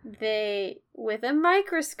they, with a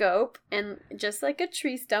microscope, and just like a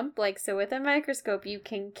tree stump, like, so with a microscope, you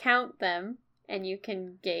can count them, and you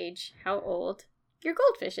can gauge how old your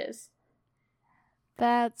goldfish is.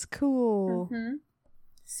 That's cool.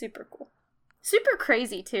 Super cool. Super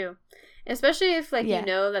crazy, too. Especially if, like, you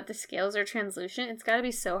know that the scales are translucent. It's gotta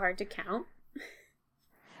be so hard to count.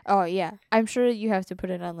 Oh, yeah. I'm sure you have to put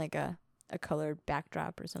it on, like, a colored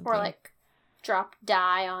backdrop or something. Or, like, drop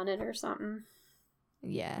dye on it or something.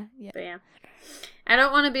 Yeah. But yeah. I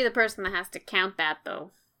don't want to be the person that has to count that, though.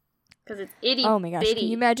 Because it's itty-bitty. Oh my gosh. Can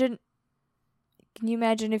you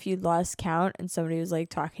imagine if you lost count and somebody was, like,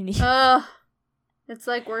 talking to you? Ugh. It's,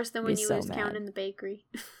 like, worse than when you so lose mad. count in the bakery.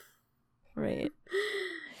 Right.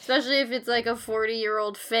 Especially if it's, like, a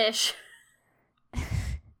 40-year-old fish.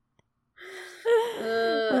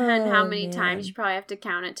 And how many times you probably have to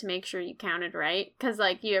count it to make sure you counted right. Because,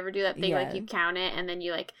 like, you ever do that thing, like, you count it, and then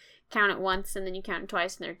you, like, count it once, and then you count it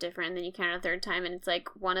twice, and they're different, and then you count it a third time, and it's, like,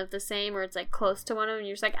 one of the same, or it's, like, close to one of them, and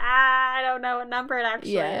you're just like, I don't know what number it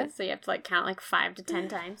actually is. So you have to, like, count, like, 5 to 10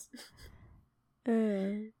 times.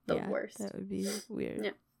 The worst. That would be weird.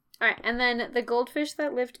 Yeah. Alright, and then the goldfish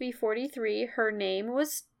that lived to be 43, her name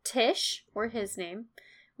was Tish, or his name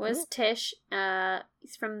was Tish.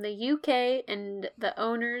 He's from the UK, and the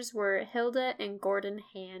owners were Hilda and Gordon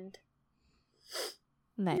Hand.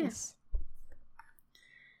 Nice.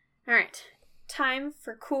 Yeah. Alright, time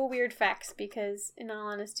for cool weird facts, because in all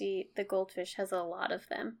honesty, the goldfish has a lot of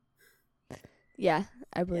them. Yeah,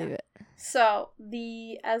 I believe it. So,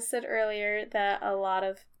 as said earlier, that a lot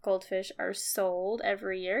of goldfish are sold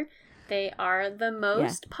every year. They are the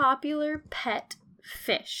most popular pet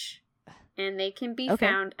fish. And they can be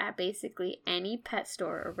found at basically any pet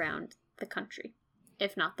store around the country,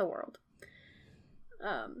 if not the world.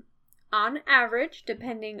 On average,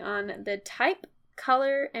 depending on the type,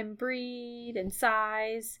 color, and breed, and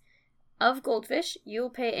size, of goldfish, you'll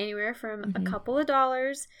pay anywhere from a Mhm. couple of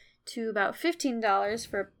dollars to about $15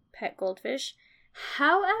 for a pet goldfish.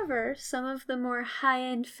 However, some of the more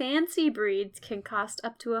high-end fancy breeds can cost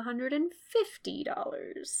up to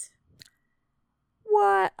 $150.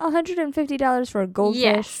 What? $150 for a goldfish?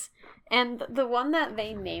 Yes. And the one that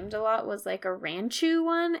they named a lot was like a Ranchu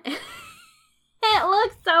one. It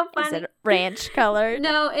looks so funny. Is it ranch colored?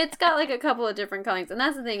 No, it's got like a couple of different colors. And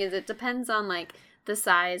that's the thing, is it depends on like the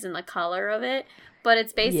size and the color of it. But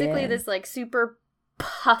it's basically Yeah. this like super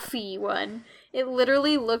puffy one. It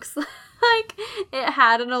literally looks like it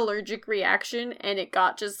had an allergic reaction and it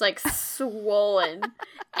got just like swollen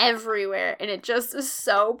everywhere. And it just is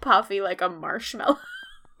so puffy like a marshmallow.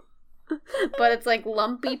 But it's like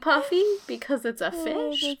lumpy puffy because it's a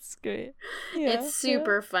Oh, fish. that's great. Yeah, It's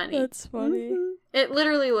super funny. That's funny. Mhm. It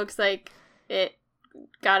literally looks like it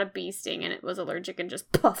got a bee sting and it was allergic and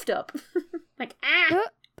just puffed up. Like, ah!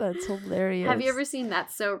 That's hilarious. Have you ever seen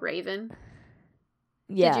That's So Raven?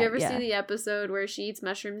 Yeah. Did you ever yeah. see the episode where she eats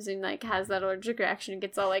mushrooms and like has that allergic reaction and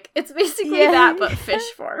gets all like, it's basically Yeah. that but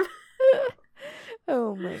fish form.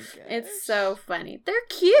 Oh my god. It's so funny. They're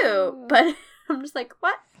cute, but I'm just like,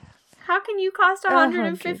 what? How can you cost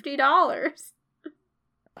 $150? Oh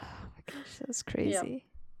my gosh, that's crazy.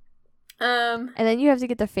 And then you have to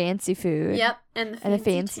get the fancy food. yep, and And the the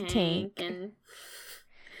fancy fancy tank tank. and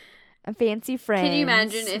A fancy friend. can you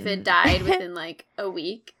imagine if it died within like a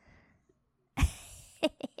week?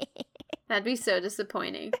 That'd be so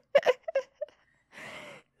disappointing.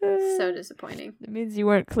 So disappointing. It means you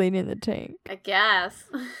weren't cleaning the tank. I guess.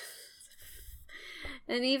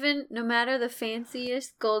 And even no matter the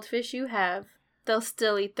fanciest goldfish you have, they'll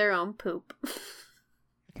still eat their own poop.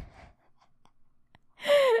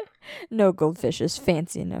 No goldfish is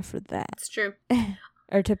fancy enough for that. It's true.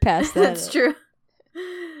 Or to pass that That's up. true.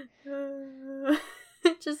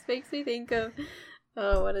 It just makes me think of,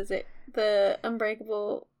 oh, what is it? The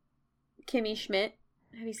Unbreakable Kimmy Schmidt.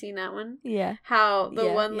 Have you seen that one? Yeah. How the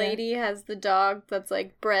Yeah, one yeah. lady has the dog that's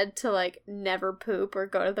like bred to like never poop or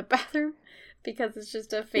go to the bathroom because it's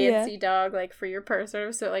just a fancy dog like for your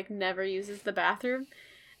person, so it like never uses the bathroom.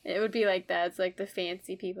 It would be like that. It's like the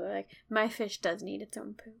fancy people are like, my fish does need its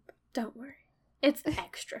own poop. Don't worry. It's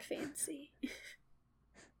extra fancy.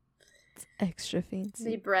 Extra fancy.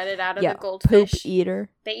 They bred it out of Yeah, the goldfish. poop eater.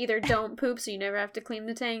 They either don't poop, so you never have to clean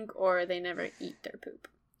the tank, or they never eat their poop.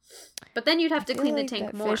 But then you'd have to I feel clean like the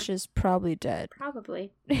tank that more. fish is probably dead.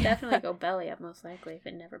 Probably. Definitely go belly up, most likely, if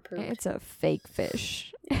it never pooped. It's a fake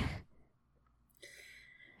fish.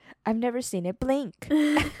 I've never seen it blink.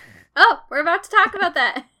 Oh, we're about to talk about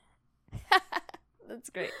that. That's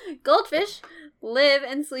great. Goldfish live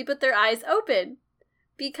and sleep with their eyes open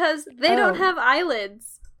because they don't Oh. have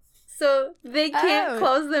eyelids. So they can't Oh.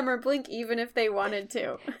 close them or blink even if they wanted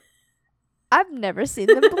to. I've never seen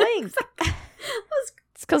them blink. That was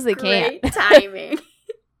It's because they great can't. timing.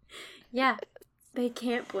 Yeah, they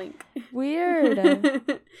can't blink.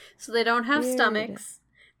 Weird. So they don't have Weird. stomachs.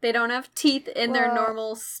 They don't have teeth in their Well-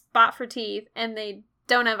 normal spot for teeth, and they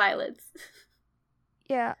don't have eyelids.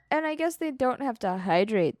 Yeah, and I guess they don't have to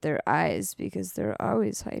hydrate their eyes because they're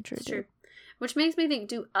always hydrated. It's true. Which makes me think,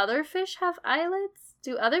 do other fish have eyelids?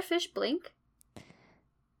 Do other fish blink?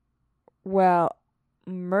 Well,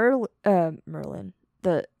 Merlin,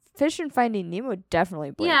 the fish in Finding Nemo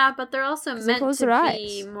definitely blink. Yeah, but they're also 'Cause they meant close to their be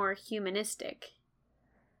eyes. more humanistic.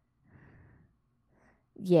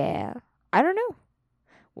 Yeah. I don't know.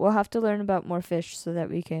 We'll have to learn about more fish so that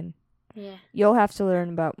we can. Yeah. You'll have to learn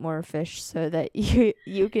about more fish so that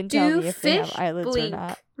you can tell Do me if they have fish eyelids blink? or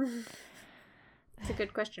not. It's a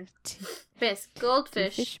good question. Do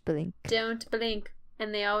Goldfish fish blink? don't blink,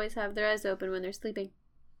 and they always have their eyes open when they're sleeping.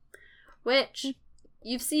 Which,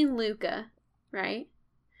 you've seen Luca, right?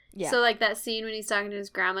 Yeah. So, like that scene when he's talking to his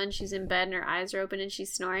grandma and she's in bed and her eyes are open and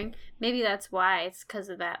she's snoring. Maybe that's why. It's because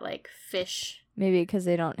of that, like, fish Maybe because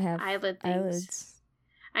they don't have eyelid things. eyelids.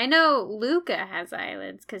 I know Luca has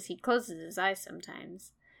eyelids because he closes his eyes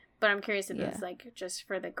sometimes. But I'm curious if it's, Yeah. like, just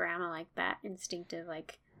for the grandma, like, that instinctive,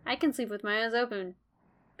 like, I can sleep with my eyes open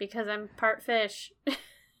because I'm part fish.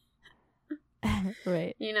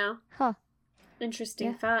 Right. You know? Huh.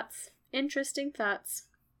 Interesting Yeah. thoughts. Interesting thoughts.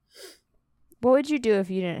 What would you do if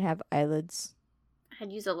you didn't have eyelids?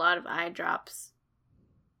 I'd use a lot of eye drops.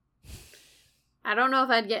 I don't know if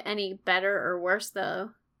I'd get any better or worse,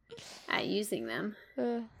 though, at using them.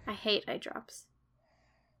 I hate eye drops.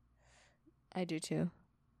 I do too.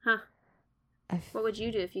 Huh. I'd What would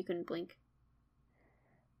you do if you couldn't blink?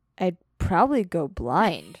 probably go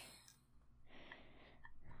blind.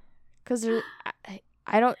 Cause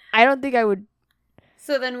I don't think I would.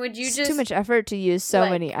 So then would you It's just too much effort to use so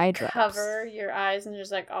many eye drops. cover your eyes and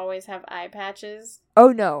just like always have eye patches?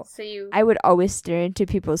 Oh no. So you I would always stare into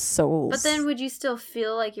people's souls. But then would you still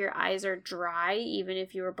feel like your eyes are dry even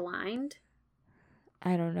if you were blind?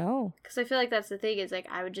 I don't know. Because I feel like that's the thing is like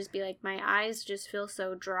I would just be like my eyes just feel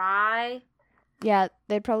so dry. Yeah,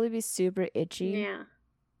 they'd probably be super itchy. Yeah.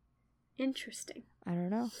 Interesting. I don't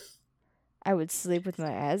know. I would sleep with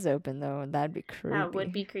my eyes open though, and that'd be creepy. That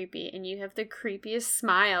would be creepy. And you have the creepiest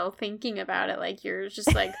smile thinking about it. Like you're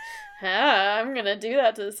just like, I'm gonna do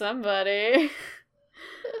that to somebody.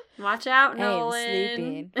 Watch out, Hey, I'm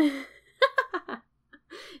Nolan. sleeping.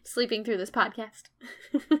 Sleeping through this podcast.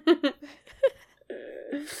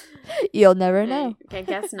 You'll never know. I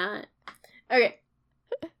guess not. Okay.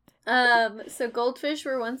 So goldfish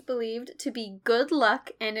were once believed to be good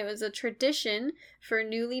luck, and it was a tradition for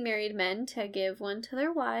newly married men to give one to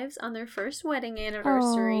their wives on their first wedding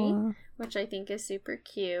anniversary, Aw, which I think is super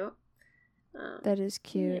cute. that is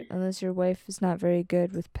cute. Yeah. Unless your wife is not very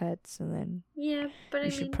good with pets, and then Yeah, but you I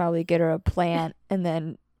should mean, probably get her a plant, and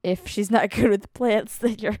then if she's not good with plants,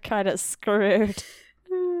 then you're kind of screwed.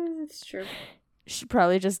 that's true. You should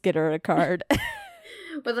probably just get her a card.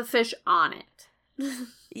 With a fish on it.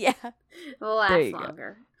 Yeah. It'll There last you go.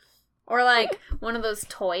 longer. Or like one of those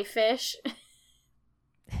toy fish.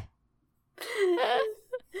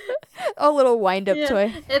 A little wind-up Yeah.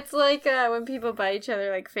 toy. It's like when people buy each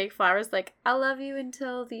other like fake flowers, like, I love you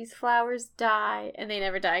until these flowers die. And they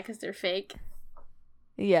never die because they're fake.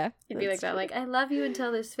 Yeah. It'd be like that's that, like, I love you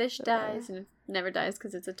until this fish Uh. dies. And it never dies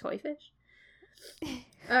because it's a toy fish.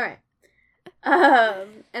 Alright.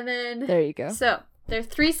 And then, There you go. so, they're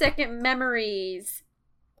 3-second memories.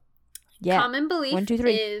 Yeah. Common belief 1, 2,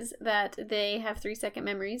 3. is that they have 3-second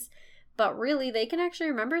memories, but really they can actually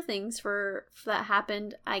remember things that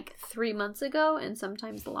happened like 3 months ago and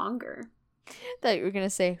sometimes longer. Thought you were gonna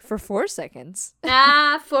say for 4 seconds.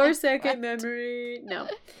 4-second memory. No.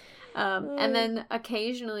 And then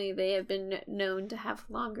occasionally they have been known to have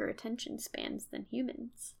longer attention spans than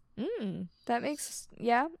humans. That makes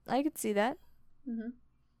I could see that. Mm-hmm.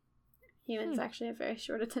 Humans actually have very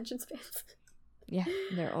short attention spans. Yeah,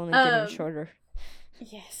 they're only getting shorter.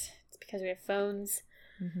 Yes, it's because we have phones.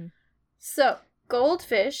 Mm-hmm. So,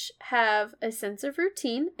 goldfish have a sense of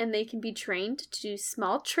routine, and they can be trained to do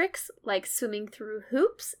small tricks like swimming through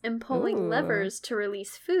hoops and pulling Ooh. levers to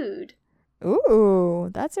release food. Ooh,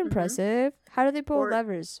 that's impressive. How do they pull Or-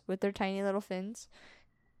 levers? With their tiny little fins?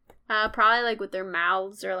 Probably like with their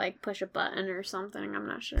mouths or like push a button or something. I'm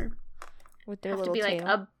not sure. With their Have to little be tail? like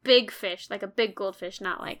a big fish, like a big goldfish,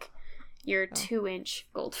 not like your 2-inch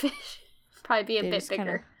goldfish. Probably be a They bit just kinda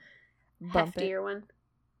bigger, bump it. heftier one.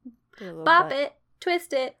 Their little Bop butt. it,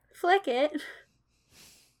 twist it, flick it.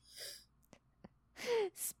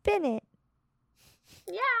 Spin it.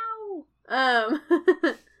 Yow!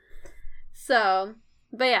 So,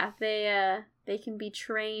 but yeah, they can be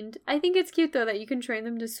trained. I think it's cute though that you can train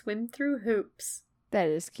them to swim through hoops. That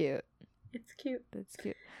is cute. It's cute. That's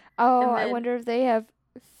cute. Oh, And I then- wonder if they have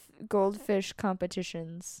goldfish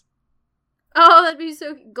competitions. Oh, that'd be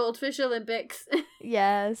so Goldfish Olympics.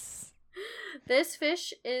 Yes. This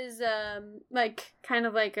fish is like kind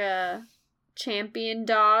of like a champion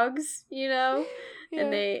dogs, you know?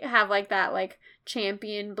 And they have like that like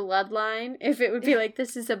champion bloodline. If it would be like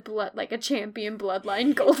this is a champion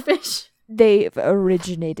bloodline goldfish. They've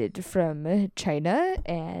originated from China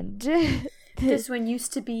and This one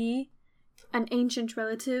used to be an ancient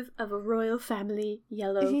relative of a royal family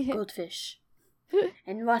yellow goldfish.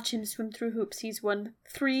 And watch him swim through hoops. He's won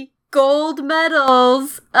 3 gold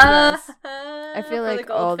medals. Yes. I feel for like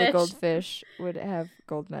all the goldfish would have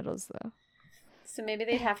gold medals though. So maybe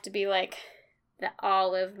they'd have to be like the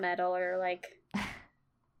olive medal or like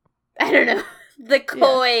I don't know, the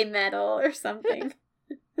koi medal or something.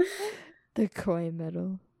 The koi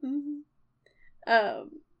medal.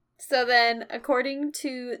 So then, according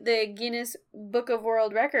to the Guinness Book of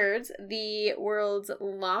World Records, the world's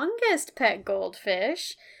longest pet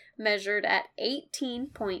goldfish measured at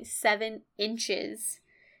 18.7 inches.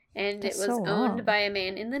 And That's it was so owned long. by a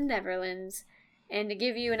man in the Netherlands. And to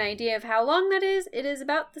give you an idea of how long that is, it is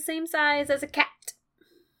about the same size as a cat.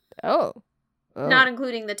 Oh. Not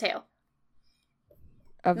including the tail.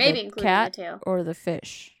 Of Maybe the including cat the tail. or the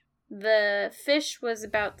fish. The fish was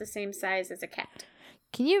about the same size as a cat.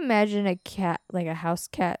 Can you imagine a cat, like a house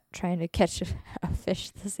cat, trying to catch a fish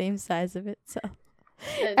the same size of itself?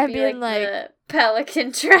 It'd And be being like, the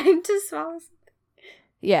pelican trying to swallow something.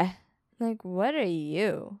 yeah. Like, what are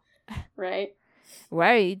you? Right?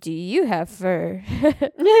 Why do you have fur?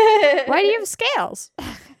 Why do you have scales?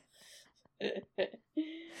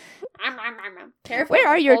 Careful. Where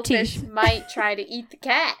are your goldfish teeth? Might try to eat the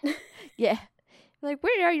cat. Yeah. Like,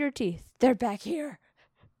 where are your teeth? They're back here.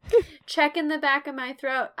 Check in the back of my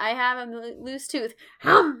throat. I have a loose tooth.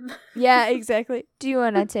 Yeah, exactly. Do you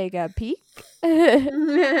want to take a peek?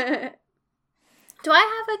 Do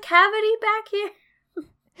I have a cavity back here?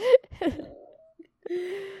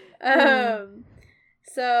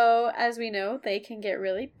 So, as we know, they can get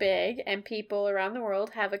really big, and people around the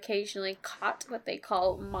world have occasionally caught what they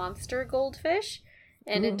call monster goldfish.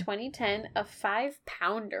 And in 2010, a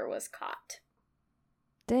 5-pounder was caught.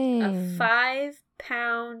 Dang. A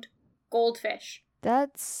 5-pound goldfish.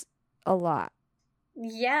 That's a lot.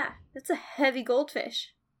 Yeah, that's a heavy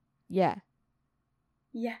goldfish. Yeah.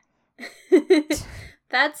 Yeah.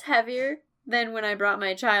 That's heavier than when I brought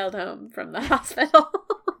my child home from the hospital.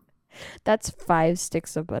 That's 5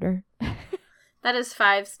 sticks of butter. That is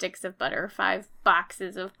 5 sticks of butter, 5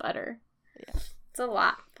 boxes of butter. Yeah. It's a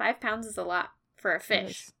lot. 5 pounds is a lot for a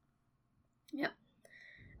fish. Yes.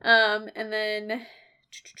 Yep. And then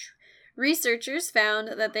researchers found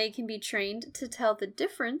that they can be trained to tell the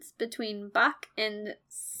difference between Bach and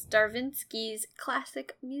Stravinsky's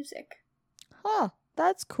classic music. Huh.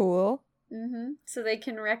 That's cool. So they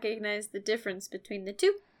can recognize the difference between the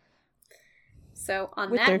two. So on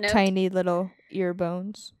With that their note, tiny little ear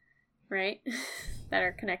bones. right, that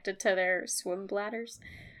are connected to their swim bladders.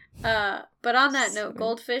 But on that note,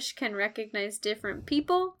 goldfish can recognize different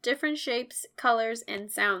people, different shapes, colors,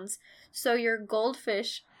 and sounds. So your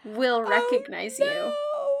goldfish will recognize you.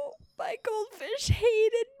 My goldfish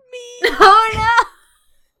hated me. Oh no!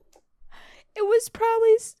 It was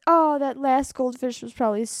probably that last goldfish was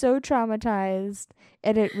probably so traumatized,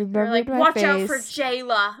 and it remembered my watch face. out for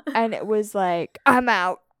Jayla. And it was like, I'm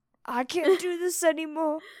out. I can't do this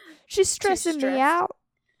anymore. She's stressing me out.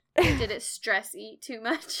 Did it stress eat too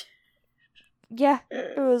much? Yeah,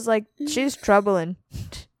 it was like she's troubling.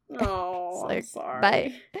 Oh, like, I'm sorry.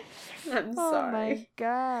 Bye. I'm Oh sorry. my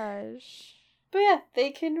gosh. But yeah,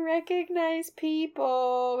 they can recognize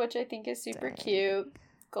people, which I think is super cute.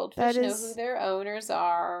 Goldfish know who their owners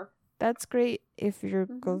are. That's great if your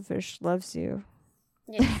goldfish loves you.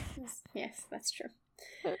 Yes, that's true.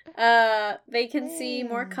 They can see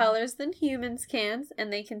more colors than humans can,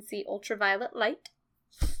 and they can see ultraviolet light.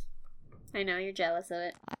 I know you're jealous of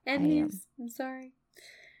it. And I'm sorry.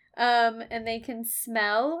 And they can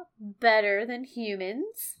smell better than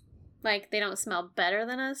humans. Like, they don't smell better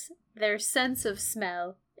than us. Their sense of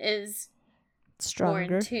smell is stronger.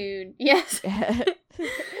 More in tune. Yes.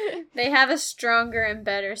 They have a stronger and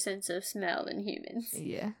better sense of smell than humans.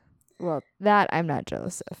 Yeah. Well, that I'm not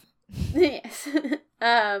jealous of. Yes.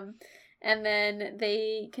 And then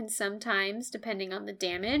they can sometimes, depending on the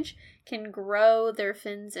damage, can grow their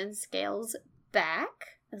fins and scales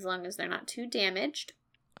back as long as they're not too damaged.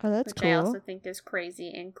 Oh, that's which cool. I also think is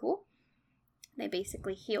crazy and cool. They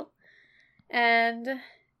basically heal. And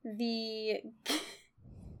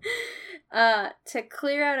to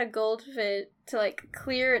clear out a goldfish, to like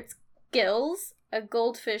clear its gills, a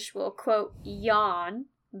goldfish will, quote, yawn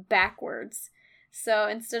backwards. So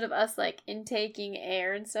instead of us like intaking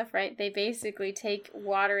air and stuff, right, they basically take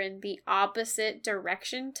water in the opposite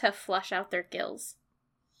direction to flush out their gills.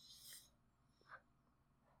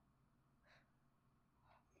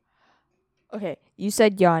 Okay, you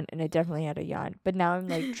said yawn, and I definitely had a yawn. But now I'm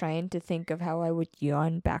like trying to think of how I would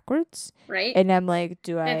yawn backwards. Right? And I'm like,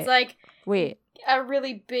 It's like wait, a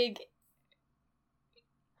really big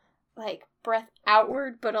like breath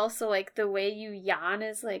outward, but also like the way you yawn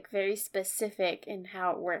is like very specific in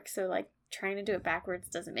how it works. So like trying to do it backwards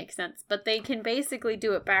doesn't make sense. But they can basically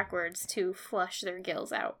do it backwards to flush their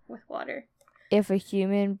gills out with water. If a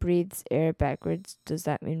human breathes air backwards, does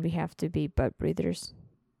that mean we have to be butt breathers?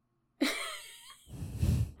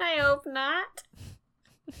 I hope not.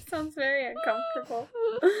 Sounds very uncomfortable.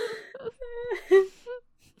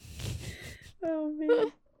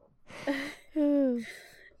 Oh, man.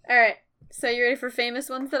 Alright, so you ready for famous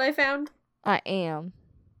ones that I found? I am.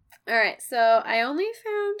 Alright, so I only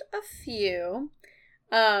found a few.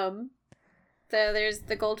 So there's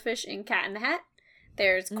the goldfish in Cat in the Hat.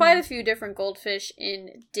 There's quite a few different goldfish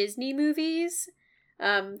in Disney movies.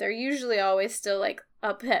 They're usually always still like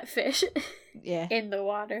a pet fish in the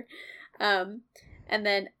water. And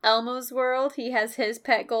then Elmo's World, he has his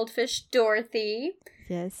pet goldfish, Dorothy.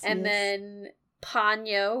 Yes. And then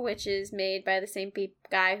Ponyo, which is made by the same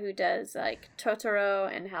guy who does like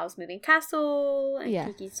Totoro and Howl's Moving Castle and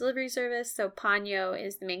Kiki's Delivery Service. So Ponyo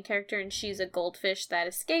is the main character, and she's a goldfish that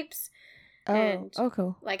escapes.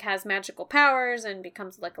 Cool. Like has magical powers and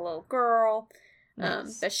becomes like a little girl.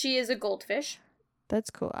 Nice. But she is a goldfish. That's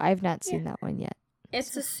cool. I've not seen that one yet.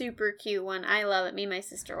 It's a super cute one. I love it. Me and my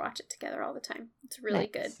sister watch it together all the time. It's really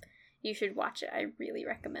good. You should watch it. I really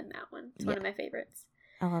recommend that one. It's one of my favorites.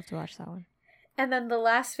 I'll have to watch that one. And then the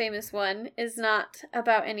last famous one is not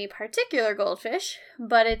about any particular goldfish,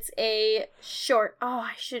 but it's a short. I'll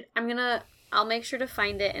make sure to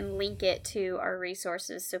find it and link it to our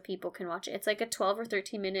resources so people can watch it. It's like a 12 or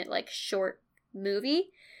 13 minute like short movie.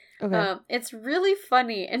 Okay. It's really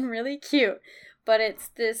funny and really cute, but it's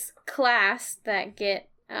this class that get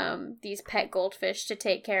these pet goldfish to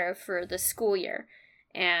take care of for the school year.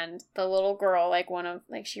 And the little girl,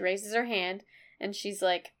 she raises her hand and she's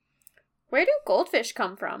like, "Where do goldfish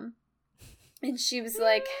come from?" And she was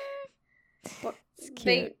like, it's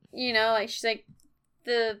cute. She's like,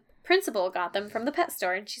 "The principal got them from the pet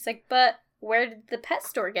store." And she's like, "But where did the pet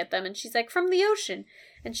store get them?" And she's like, "From the ocean."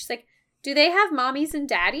 And she's like, "Do they have mommies and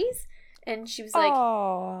daddies?" And she was like,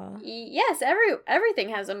 "Aww. Yes, everything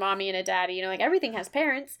has a mommy and a daddy, everything has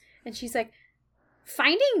parents." And she's like,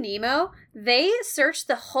 "Finding Nemo, they searched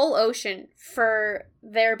the whole ocean for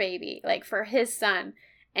their baby, like for his son.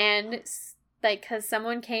 And like, cause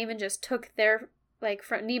someone came and just took their,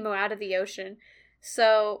 Nemo out of the ocean.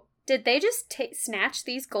 So did they just snatch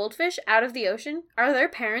these goldfish out of the ocean? Are their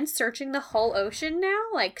parents searching the whole ocean now?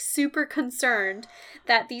 Like, super concerned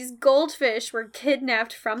that these goldfish were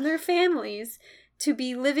kidnapped from their families to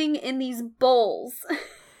be living in these bowls."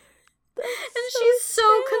 And she's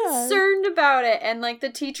so concerned about it. And, the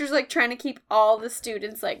teacher's, trying to keep all the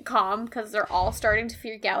students, calm because they're all starting to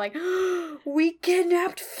freak out. Like, "We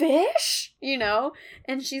kidnapped fish?"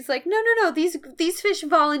 And she's like, No. These fish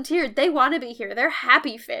volunteered. They want to be here. They're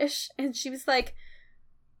happy fish. And she was like,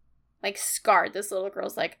 scarred. This little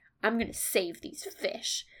girl's like, "I'm going to save these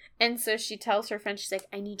fish." And so she tells her friend, she's like,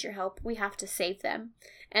 "I need your help. We have to save them."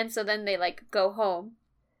 And so then they, go home.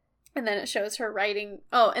 And then it shows her writing.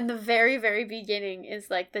 Oh, and the very, very beginning is,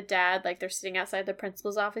 the dad, they're sitting outside the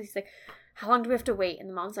principal's office. He's like, "How long do we have to wait?" And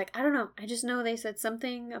the mom's like, "I don't know. I just know they said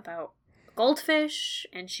something about goldfish,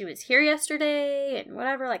 and she was here yesterday, and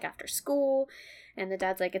whatever, after school." And the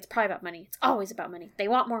dad's like, "It's probably about money. It's always about money. They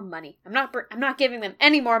want more money. I'm not giving them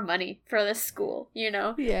any more money for this school,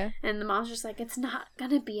 Yeah. And the mom's just like, "It's not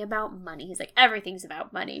gonna be about money." He's like, "Everything's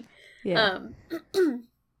about money." Yeah.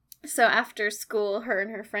 So after school, her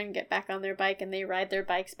and her friend get back on their bike and they ride their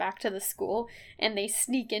bikes back to the school and they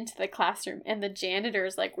sneak into the classroom and the janitor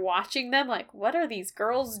is watching them "What are these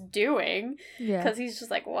girls doing?" Yeah. Because he's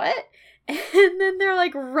just like, "What?" And then they're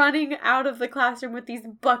running out of the classroom with these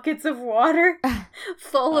buckets of water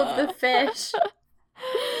full of the fish.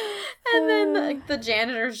 And then the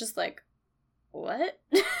janitor's just like, "What?"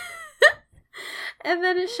 And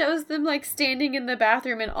then it shows them standing in the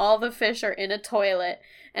bathroom and all the fish are in a toilet.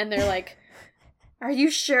 And they're like, "Are you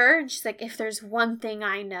sure?" And she's like, "If there's one thing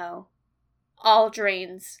I know, all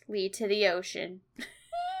drains lead to the ocean."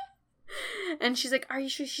 And she's like, "Are you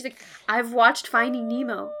sure?" She's like, "I've watched Finding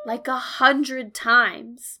Nemo 100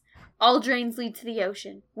 times. All drains lead to the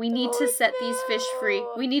ocean. We need to set these fish free.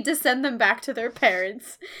 We need to send them back to their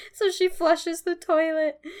parents." So she flushes the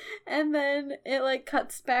toilet. And then it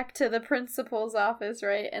cuts back to the principal's office,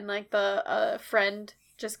 right? And the friend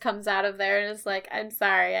just comes out of there and is like, "I'm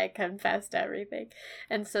sorry, I confessed everything."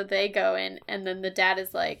 And so they go in, and then the dad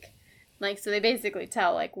is so they basically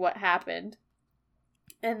tell what happened.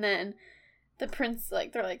 And then the prince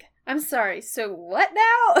they're like, "I'm sorry, so what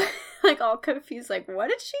now?" All confused, "What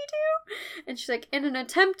did she do?" And she's like, "In an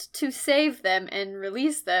attempt to save them and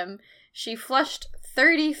release them, she flushed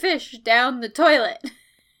 30 fish down the toilet."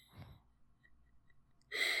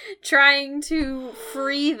 Trying to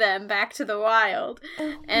free them back to the wild.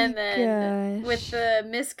 And then with the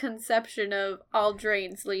misconception of all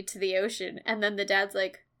drains lead to the ocean. And then the dad's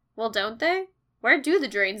like, "Well, don't they? Where do the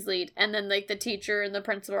drains lead?" And then the teacher and the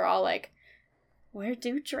principal are all like, "Where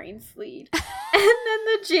do drains lead?" And then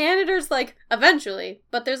the janitor's like, "Eventually,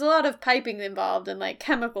 but there's a lot of piping involved and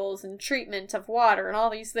chemicals and treatment of water and all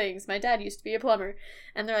these things. My dad used to be a plumber."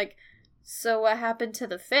 And they're like, "So what happened to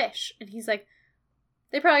the fish?" And he's like,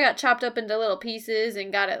 "They probably got chopped up into little pieces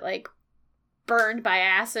and got it burned by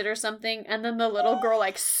acid or something." And then the little girl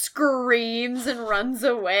screams and runs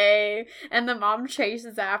away. And the mom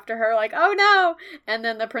chases after her "Oh no!" And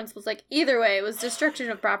then the principal's like, "Either way, it was destruction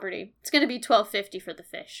of property. It's going to be $12.50 for the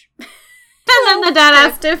fish." And then the dad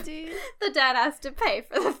has to pay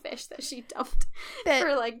for the fish that she dumped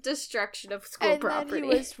for destruction of school property.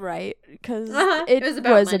 And he was right because it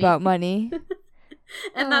was about money.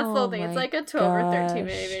 And that's the whole thing. It's a 12 or 13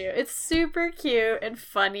 minute video. It's super cute and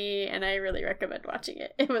funny, and I really recommend watching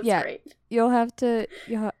it. It was great. You'll have to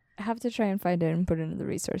try and find it and put it in the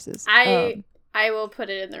resources. I will put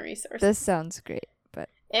it in the resources. This sounds great.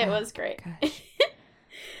 It was great. Gosh.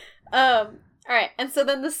 All right, and so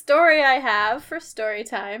then the story I have for story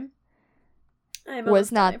time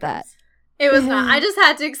Was not that. It was not. I just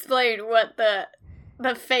had to explain what the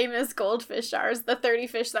famous goldfish are. The 30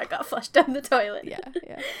 fish that got flushed down the toilet.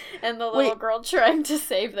 Yeah. And the little girl trying to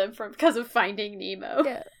save them because of Finding Nemo.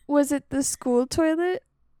 Yeah. Was it the school toilet?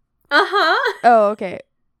 Uh-huh. Oh, okay.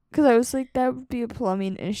 Because I was like, that would be a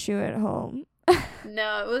plumbing issue at home.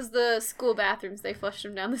 No, it was the school bathrooms. They flushed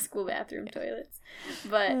them down the school bathroom toilets.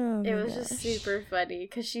 But it was just super funny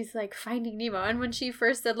because she's like, Finding Nemo. And when she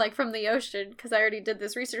first said, like, from the ocean, because I already did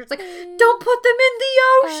this research, it's like, don't put them in the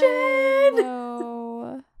ocean!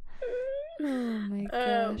 No. Oh my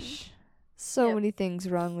gosh. So many things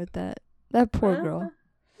wrong with that. That poor girl.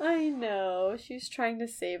 I know. She's trying to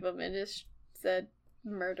save them and just said,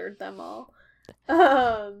 murdered them all.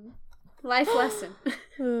 Life lesson.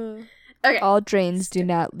 Okay. All drains do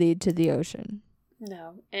not lead to the ocean.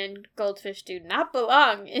 No, and goldfish do not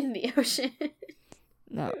belong in the ocean.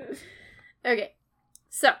 No. Okay,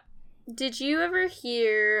 so, did you ever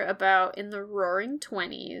hear about, in the Roaring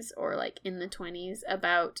 20s, or like in the 20s,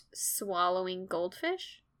 about swallowing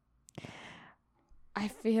goldfish? I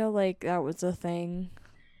feel like that was a thing.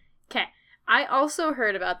 Okay, I also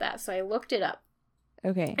heard about that, so I looked it up.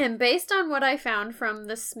 Okay. And based on what I found from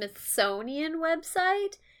the Smithsonian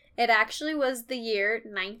website, it actually was the year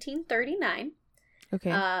 1939.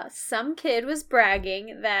 Okay. Some kid was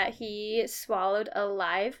bragging that he swallowed a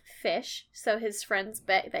live fish, so his friends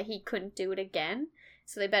bet that he couldn't do it again.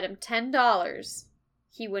 So they bet him $10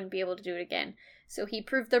 he wouldn't be able to do it again. So he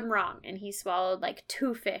proved them wrong, and he swallowed like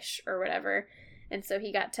 2 fish or whatever, and so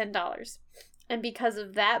he got $10. And because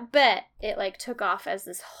of that bet, it like took off as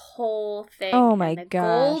this whole thing. Oh my and the gosh.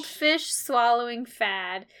 Goldfish swallowing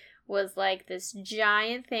fad was like this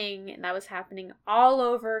giant thing that was happening all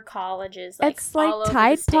over colleges. It's all like over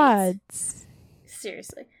Tide the States. Pods.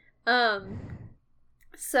 Seriously.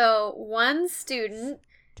 So one student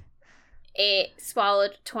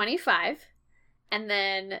swallowed 25, and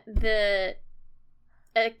then a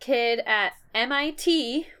kid at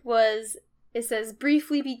MIT it says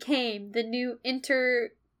briefly became the new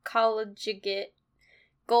intercollegiate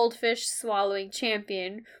goldfish swallowing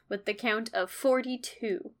champion with the count of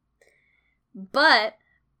 42. But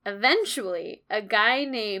eventually, a guy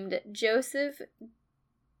named Joseph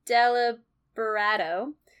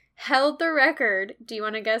Deliberato held the record. Do you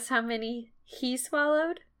want to guess how many he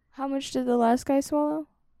swallowed? How much did the last guy swallow?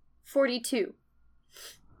 42.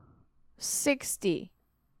 60.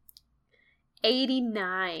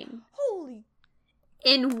 89. Holy.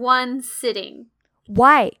 In one sitting.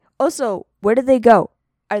 Why? Also, where do they go?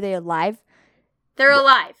 Are they alive? They're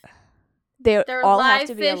alive. They're all live have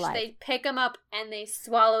to be fish. alive. They pick them up and they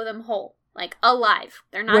swallow them whole. Like, alive.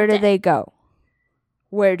 They're not Where do dead. they go?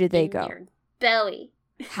 Where do they In go? your belly.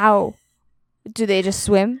 How? Do they just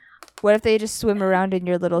swim? What if they just swim around in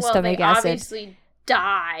your little stomach they acid? Obviously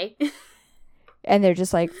die. And they're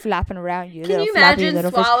just like flapping around you. Can you flappy imagine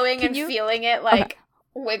little swallowing fish. and feeling it like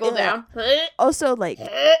wiggle down? Also, like,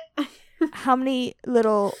 how many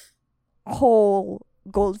little whole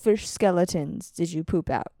goldfish skeletons did you poop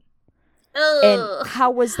out? And how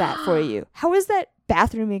was that for you? How was that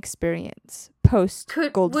bathroom experience post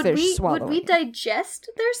goldfish swallowing? Would we digest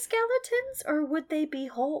their skeletons, or would they be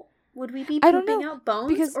whole? Would we be I don't pooping know, out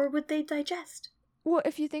bones, or would they digest? Well,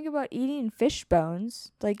 if you think about eating fish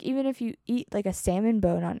bones, like even if you eat like a salmon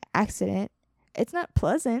bone on accident, it's not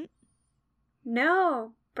pleasant.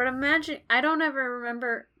 No, but imagine, I don't ever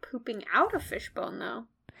remember pooping out a fish bone though.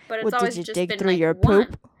 But it's always did you just dig been through like your one.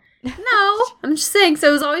 poop? No, I'm just saying, so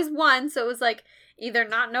it was always one, so it was like either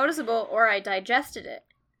not noticeable or I digested it.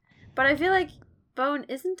 But I feel like bone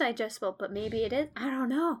isn't digestible, but maybe it is. I don't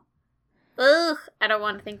know. Ugh, I don't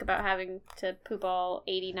want to think about having to poop all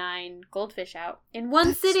 89 goldfish out in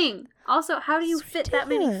one sitting. Also, how do you fit that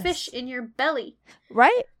many fish in your belly?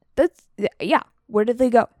 Right? Yeah. Where did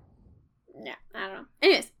they go? Yeah, I don't know.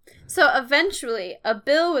 Anyways, so eventually a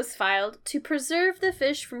bill was filed to preserve the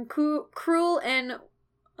fish from cruel and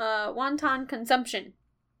wanton consumption.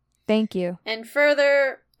 Thank you. And they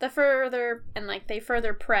further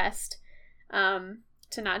pressed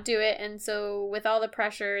to not do it. And so with all the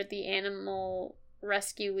pressure, the Animal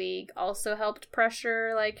Rescue League also helped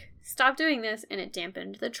pressure, like, stop doing this, and it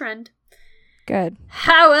dampened the trend. Good.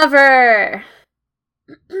 However,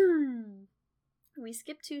 we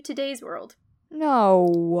skip to today's world. No.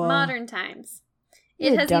 Modern times.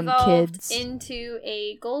 It has evolved into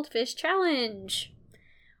a goldfish challenge,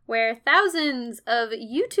 where thousands of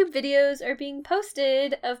YouTube videos are being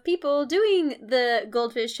posted of people doing the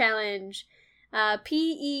goldfish challenge.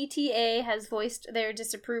 PETA has voiced their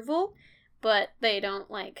disapproval, but they don't,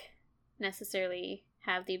 necessarily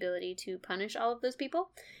have the ability to punish all of those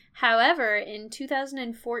people. However, in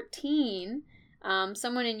 2014,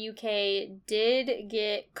 someone in UK did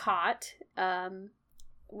get caught and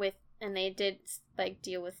they did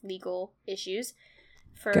deal with legal issues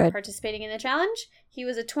for participating in the challenge. He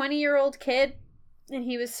was a 20-year-old kid, and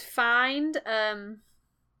he was fined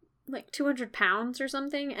 200 pounds or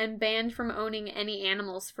something, and banned from owning any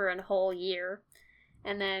animals for a whole year.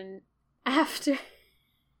 And then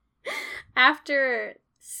after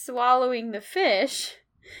swallowing the fish,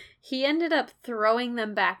 he ended up throwing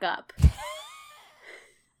them back up.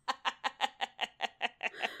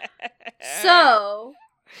 So,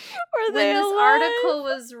 when this article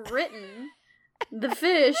was written, the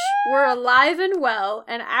fish were alive and well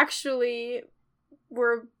and actually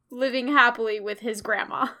were living happily with his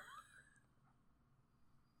grandma.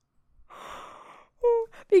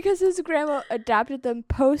 Because his grandma adopted them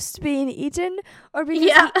post being eaten, or because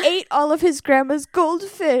he ate all of his grandma's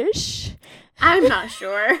goldfish? I'm not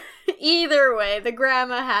sure. Either way, the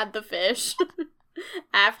grandma had the fish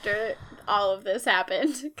after all of this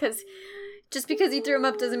happened. Because just because he threw them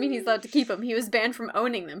up doesn't mean he's allowed to keep them. He was banned from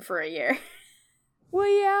owning them for a year. Well,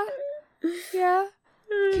 yeah. Yeah.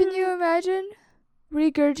 Can you imagine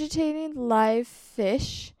regurgitating live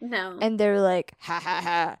fish? No. And they're like, ha ha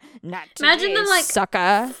ha, not today, imagine them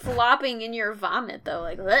sucker. Flopping in your vomit though,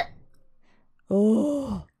 bleh.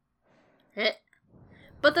 Oh.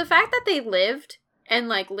 But the fact that they lived, I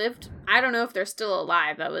don't know if they're still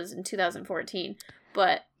alive, that was in 2014,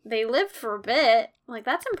 but they lived for a bit,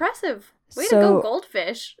 that's impressive. Way to go,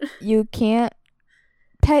 goldfish. You can't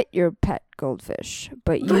pet your pet goldfish,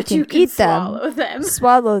 but you can eat them,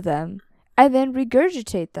 swallow them, and then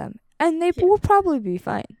regurgitate them, and they will probably be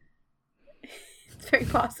fine. It's very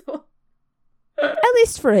possible. At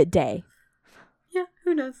least for a day. Yeah,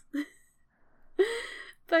 who knows?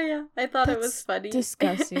 But yeah, I thought it was funny.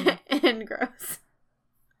 Disgusting. And gross.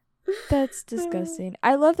 That's disgusting.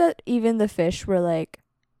 I love that even the fish were like,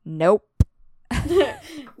 nope.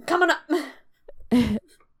 Coming up.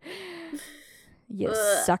 You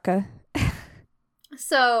sucker.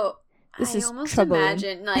 So, this is almost troubling.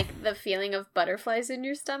 imagine, the feeling of butterflies in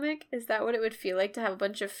your stomach. Is that what it would feel like to have a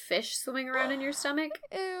bunch of fish swimming around in your stomach?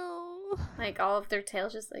 Ew. All of their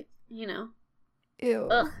tails just, you know. Ew.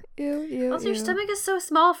 Ugh. Ew. Also, your stomach is so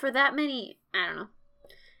small for that many. I don't know.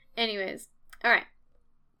 Anyways. Alright.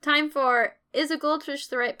 Time for, is a goldfish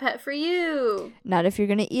the right pet for you? Not if you're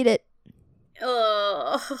gonna eat it.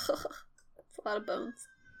 Ugh. That's a lot of bones.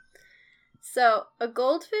 So, a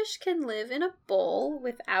goldfish can live in a bowl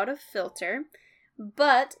without a filter,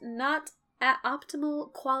 but not at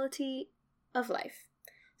optimal quality of life.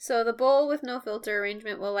 So, the bowl with no filter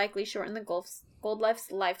arrangement will likely shorten the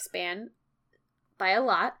goldfish's lifespan by a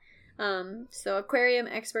lot. So, aquarium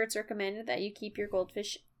experts recommend that you keep your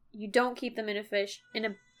goldfish. You don't keep them in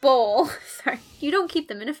a bowl. Sorry, you don't keep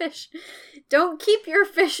them in a fish. Don't keep your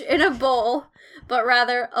fish in a bowl, but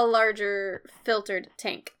rather a larger filtered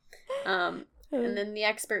tank. And then the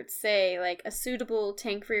experts say, a suitable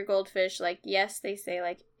tank for your goldfish, yes, they say,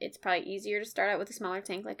 it's probably easier to start out with a smaller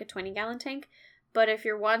tank, like a 20-gallon tank, but if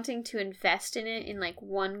you're wanting to invest in it in,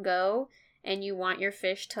 one go, and you want your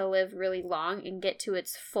fish to live really long and get to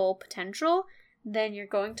its full potential, then you're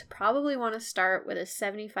going to probably want to start with a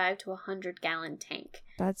 75 to 100-gallon tank.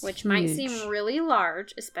 That's which huge. Might seem really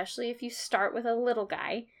large, especially if you start with a little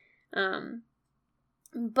guy.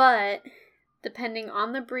 But depending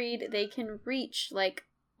on the breed, they can reach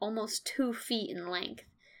almost 2 feet in length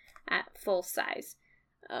at full size.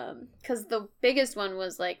 Because the biggest one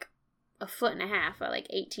was 1.5 foot at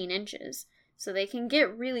 18 inches. So they can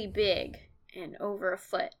get really big and over a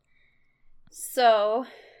foot. So,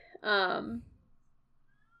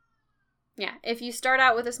 yeah, if you start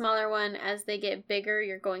out with a smaller one, as they get bigger,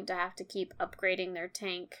 you're going to have to keep upgrading their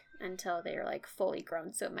tank until they're fully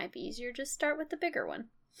grown. So it might be easier to start with the bigger one.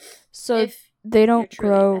 So if they don't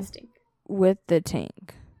grow investing with the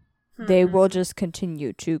tank. They will just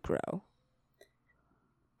continue to grow.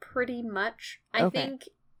 Pretty much. Okay.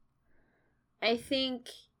 I think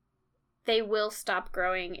they will stop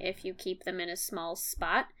growing if you keep them in a small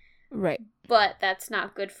spot. Right. But that's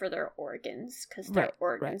not good for their organs, because their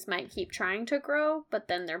organs might keep trying to grow, but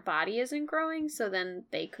then their body isn't growing, so then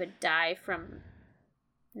they could die from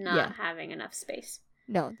not having enough space.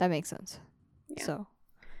 No, that makes sense. Yeah. So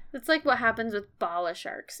it's what happens with bala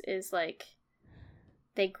sharks, is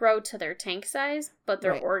they grow to their tank size, but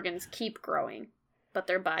their organs keep growing, but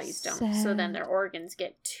their bodies don't. Sad. So then their organs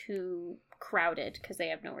get too crowded because they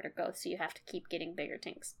have nowhere to go, so you have to keep getting bigger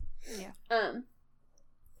tanks. Yeah.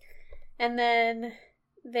 And then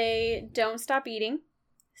they don't stop eating,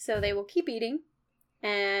 so they will keep eating,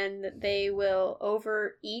 and they will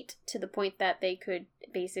overeat to the point that they could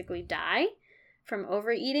basically die from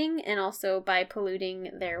overeating, and also by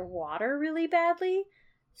polluting their water really badly.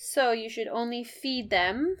 So you should only feed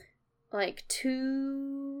them like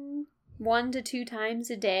 1 to 2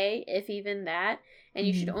 times a day, if even that. And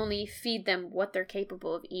you should only feed them what they're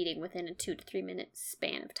capable of eating within a 2 to 3 minute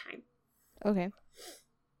span of time. Okay.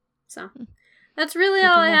 So that's really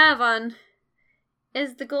all I have on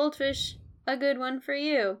is the goldfish a good one for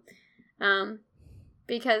you?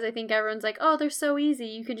 Because I think everyone's like, oh, they're so easy.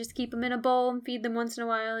 You can just keep them in a bowl and feed them once in a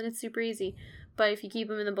while and it's super easy. But if you keep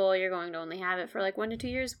them in the bowl, you're going to only have it for like 1 to 2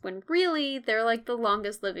 years, when really they're like the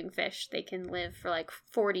longest living fish. They can live for like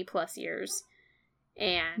 40 plus years.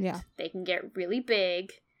 And they can get really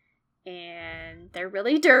big. And they're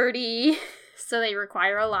really dirty. So they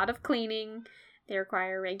require a lot of cleaning. They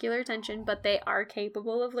require regular attention, but they are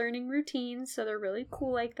capable of learning routines. So they're really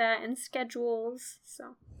cool like that, and schedules.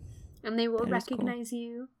 And they will recognize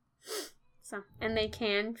you. So, and they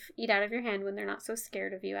can eat out of your hand when they're not so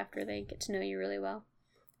scared of you after they get to know you really well.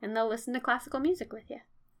 And they'll listen to classical music with you.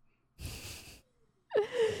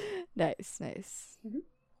 Nice. Mm-hmm.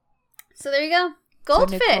 So there you go.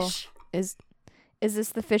 Goldfish. So Nicole, is this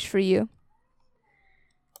the fish for you?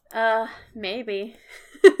 Maybe.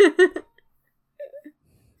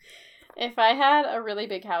 If I had a really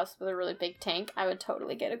big house with a really big tank, I would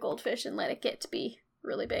totally get a goldfish and let it get to be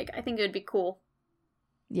really big. I think it would be cool.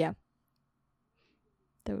 Yeah.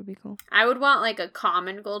 That would be cool. I would want like a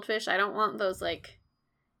common goldfish. I don't want those like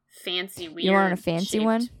fancy weird. You want a fancy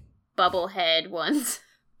one? Bubble head ones.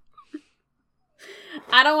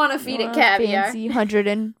 I don't want to feed it caviar. Fancy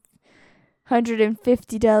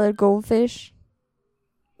 $150 goldfish.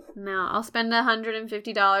 No, I'll spend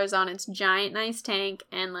 $150 on its giant nice tank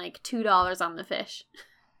and like $2 on the fish.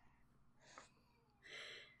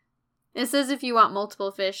 It says if you want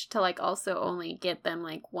multiple fish to like also only get them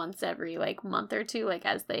like once every like month or two, like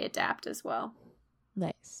as they adapt as well.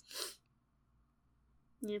 Nice.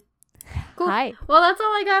 Yeah. Cool. Hi. Well, that's all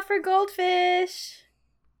I got for goldfish.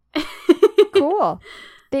 Cool.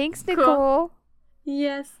 Thanks, Nicole. Cool.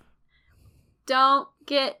 Yes. Don't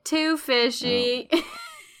get too fishy. Oh.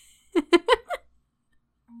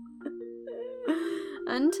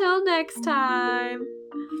 Until next time.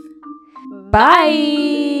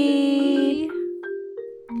 Bye.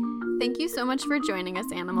 Thank you so much for joining us,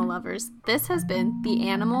 animal lovers. This has been the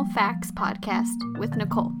Animal Facts Podcast with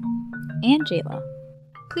Nicole and Jayla.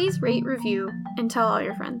 Please rate, review, and tell all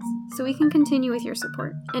your friends so we can continue with your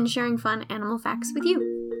support and sharing fun animal facts with you.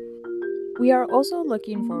 We are also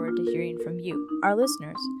looking forward to hearing from you, our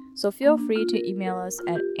listeners, so feel free to email us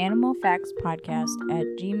at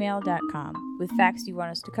animalfactspodcast@gmail.com with facts you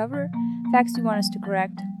want us to cover, facts you want us to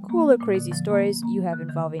correct, cool or crazy stories you have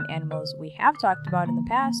involving animals we have talked about in the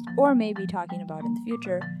past or may be talking about in the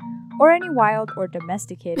future, or any wild or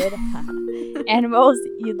domesticated animals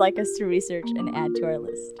you'd like us to research and add to our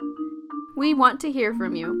list. We want to hear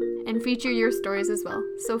from you and feature your stories as well,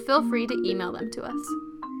 so feel free to email them to us.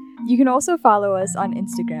 You can also follow us on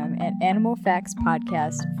Instagram at Animal Facts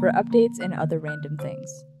Podcast for updates and other random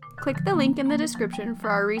things. Click the link in the description for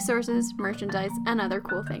our resources, merchandise, and other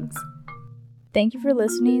cool things. Thank you for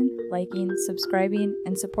listening, liking, subscribing,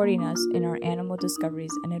 and supporting us in our animal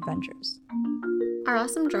discoveries and adventures. Our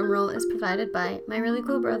awesome drum roll is provided by my really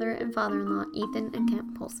cool brother and father-in-law, Ethan and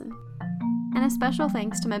Kent Polson. And a special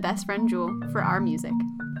thanks to my best friend, Jewel, for our music.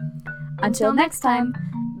 Until next time,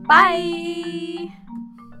 bye!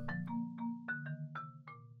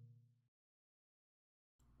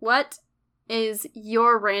 What is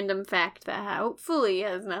your random fact that hopefully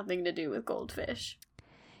has nothing to do with goldfish?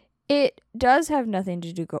 It does have nothing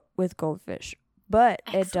to do with goldfish, but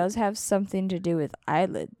Excellent. It does have something to do with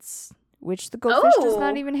eyelids, which the goldfish does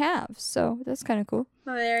not even have. So that's kind of cool.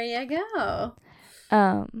 Well, there you go.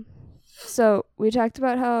 So we talked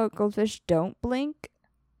about how goldfish don't blink.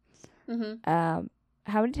 Mm-hmm.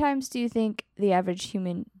 How many times do you think the average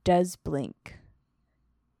human does blink?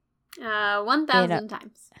 1,000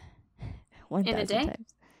 times. 1,000 In a day?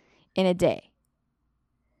 times. In a day.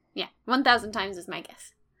 Yeah, 1,000 times is my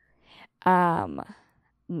guess. No.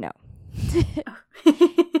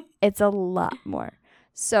 It's a lot more.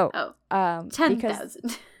 So,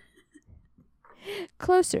 10,000.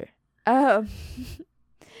 Closer.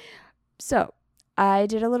 So, I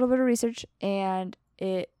did a little bit of research and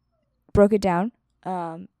it broke it down.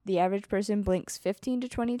 The average person blinks 15 to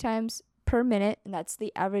 20 times per minute, and that's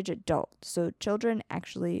the average adult. So children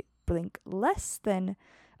actually blink less than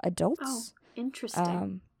adults. Oh,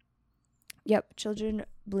 interesting. Yep, children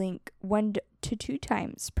blink 1 to 2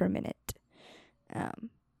 times per minute.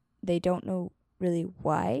 They don't know really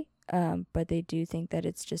why, but they do think that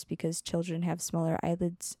it's just because children have smaller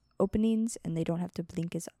eyelids openings and they don't have to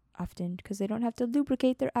blink as often because they don't have to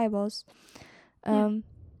lubricate their eyeballs. So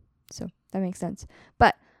that makes sense.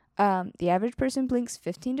 But the average person blinks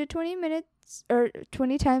 15 to 20 minutes or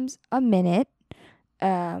 20 times a minute.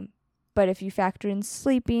 But if you factor in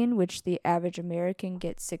sleeping, which the average American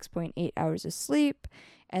gets 6.8 hours of sleep,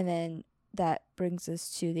 and then that brings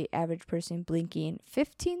us to the average person blinking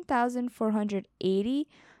 15,480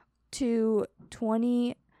 to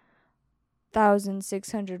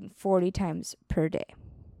 20,640 times per day.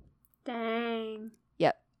 Dang.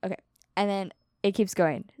 Yep. Okay. And then it keeps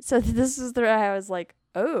going. So this is where I was like,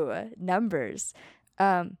 oh, numbers.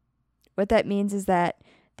 What that means is that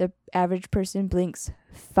the average person blinks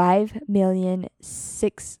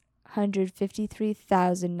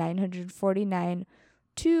 5,653,949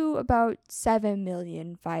 to about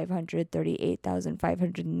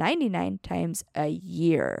 7,538,599 times a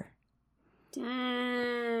year.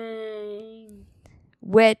 Dang.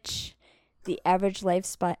 Which the average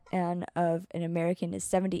lifespan of an American is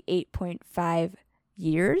 78.5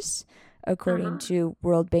 years, according to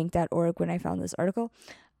worldbank.org when I found this article.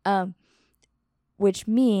 Which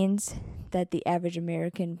means that the average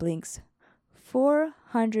American blinks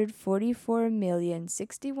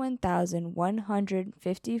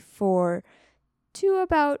 444,061,154 to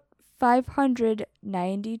about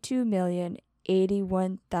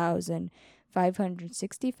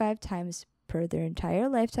 592,081,565 times per their entire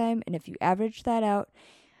lifetime. And if you average that out,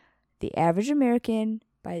 the average American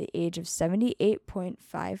by the age of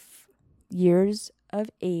 78.5 years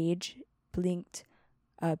of age blinked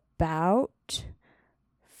about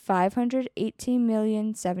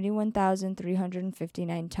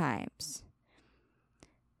 518,071,359 times.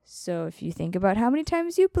 So if you think about how many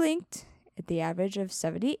times you blinked at the average of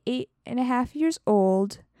 78.5 years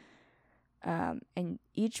old, and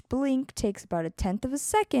each blink takes about 1/10 of a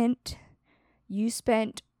second, you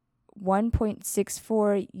spent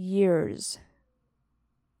 1.64 years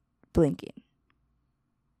blinking.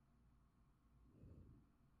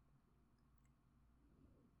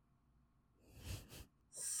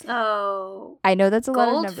 So I know that's a lot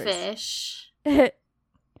of numbers. Goldfish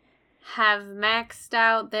have maxed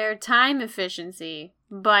out their time efficiency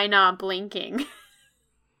by not blinking.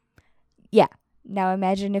 Yeah. Now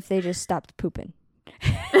imagine if they just stopped pooping.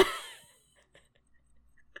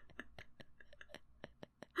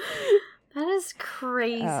 That is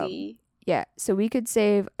crazy. Yeah. So we could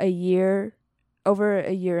save over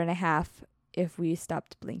a year and a half if we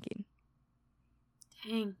stopped blinking.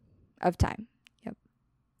 Dang. Of time. Yep.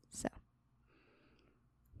 So.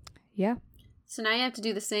 Yeah. So now you have to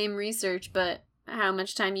do the same research, but how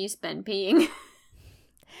much time you spend peeing.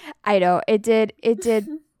 I know. It did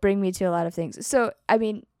bring me to a lot of things. So, I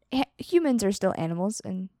mean, humans are still animals,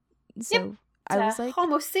 and so yep. I was like,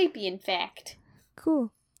 Homo sapien fact.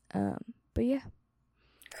 Cool. But yeah.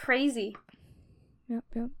 Crazy. Yep.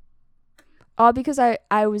 All because I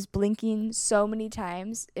was blinking so many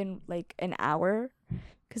times in like an hour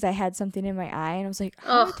because I had something in my eye, and I was like,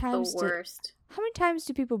 how many times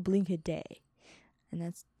do people blink a day?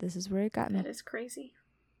 And this is where it got me. That is crazy.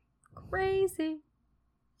 Crazy.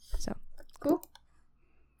 So cool.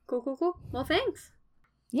 Well, thanks.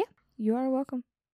 Yeah, you are welcome.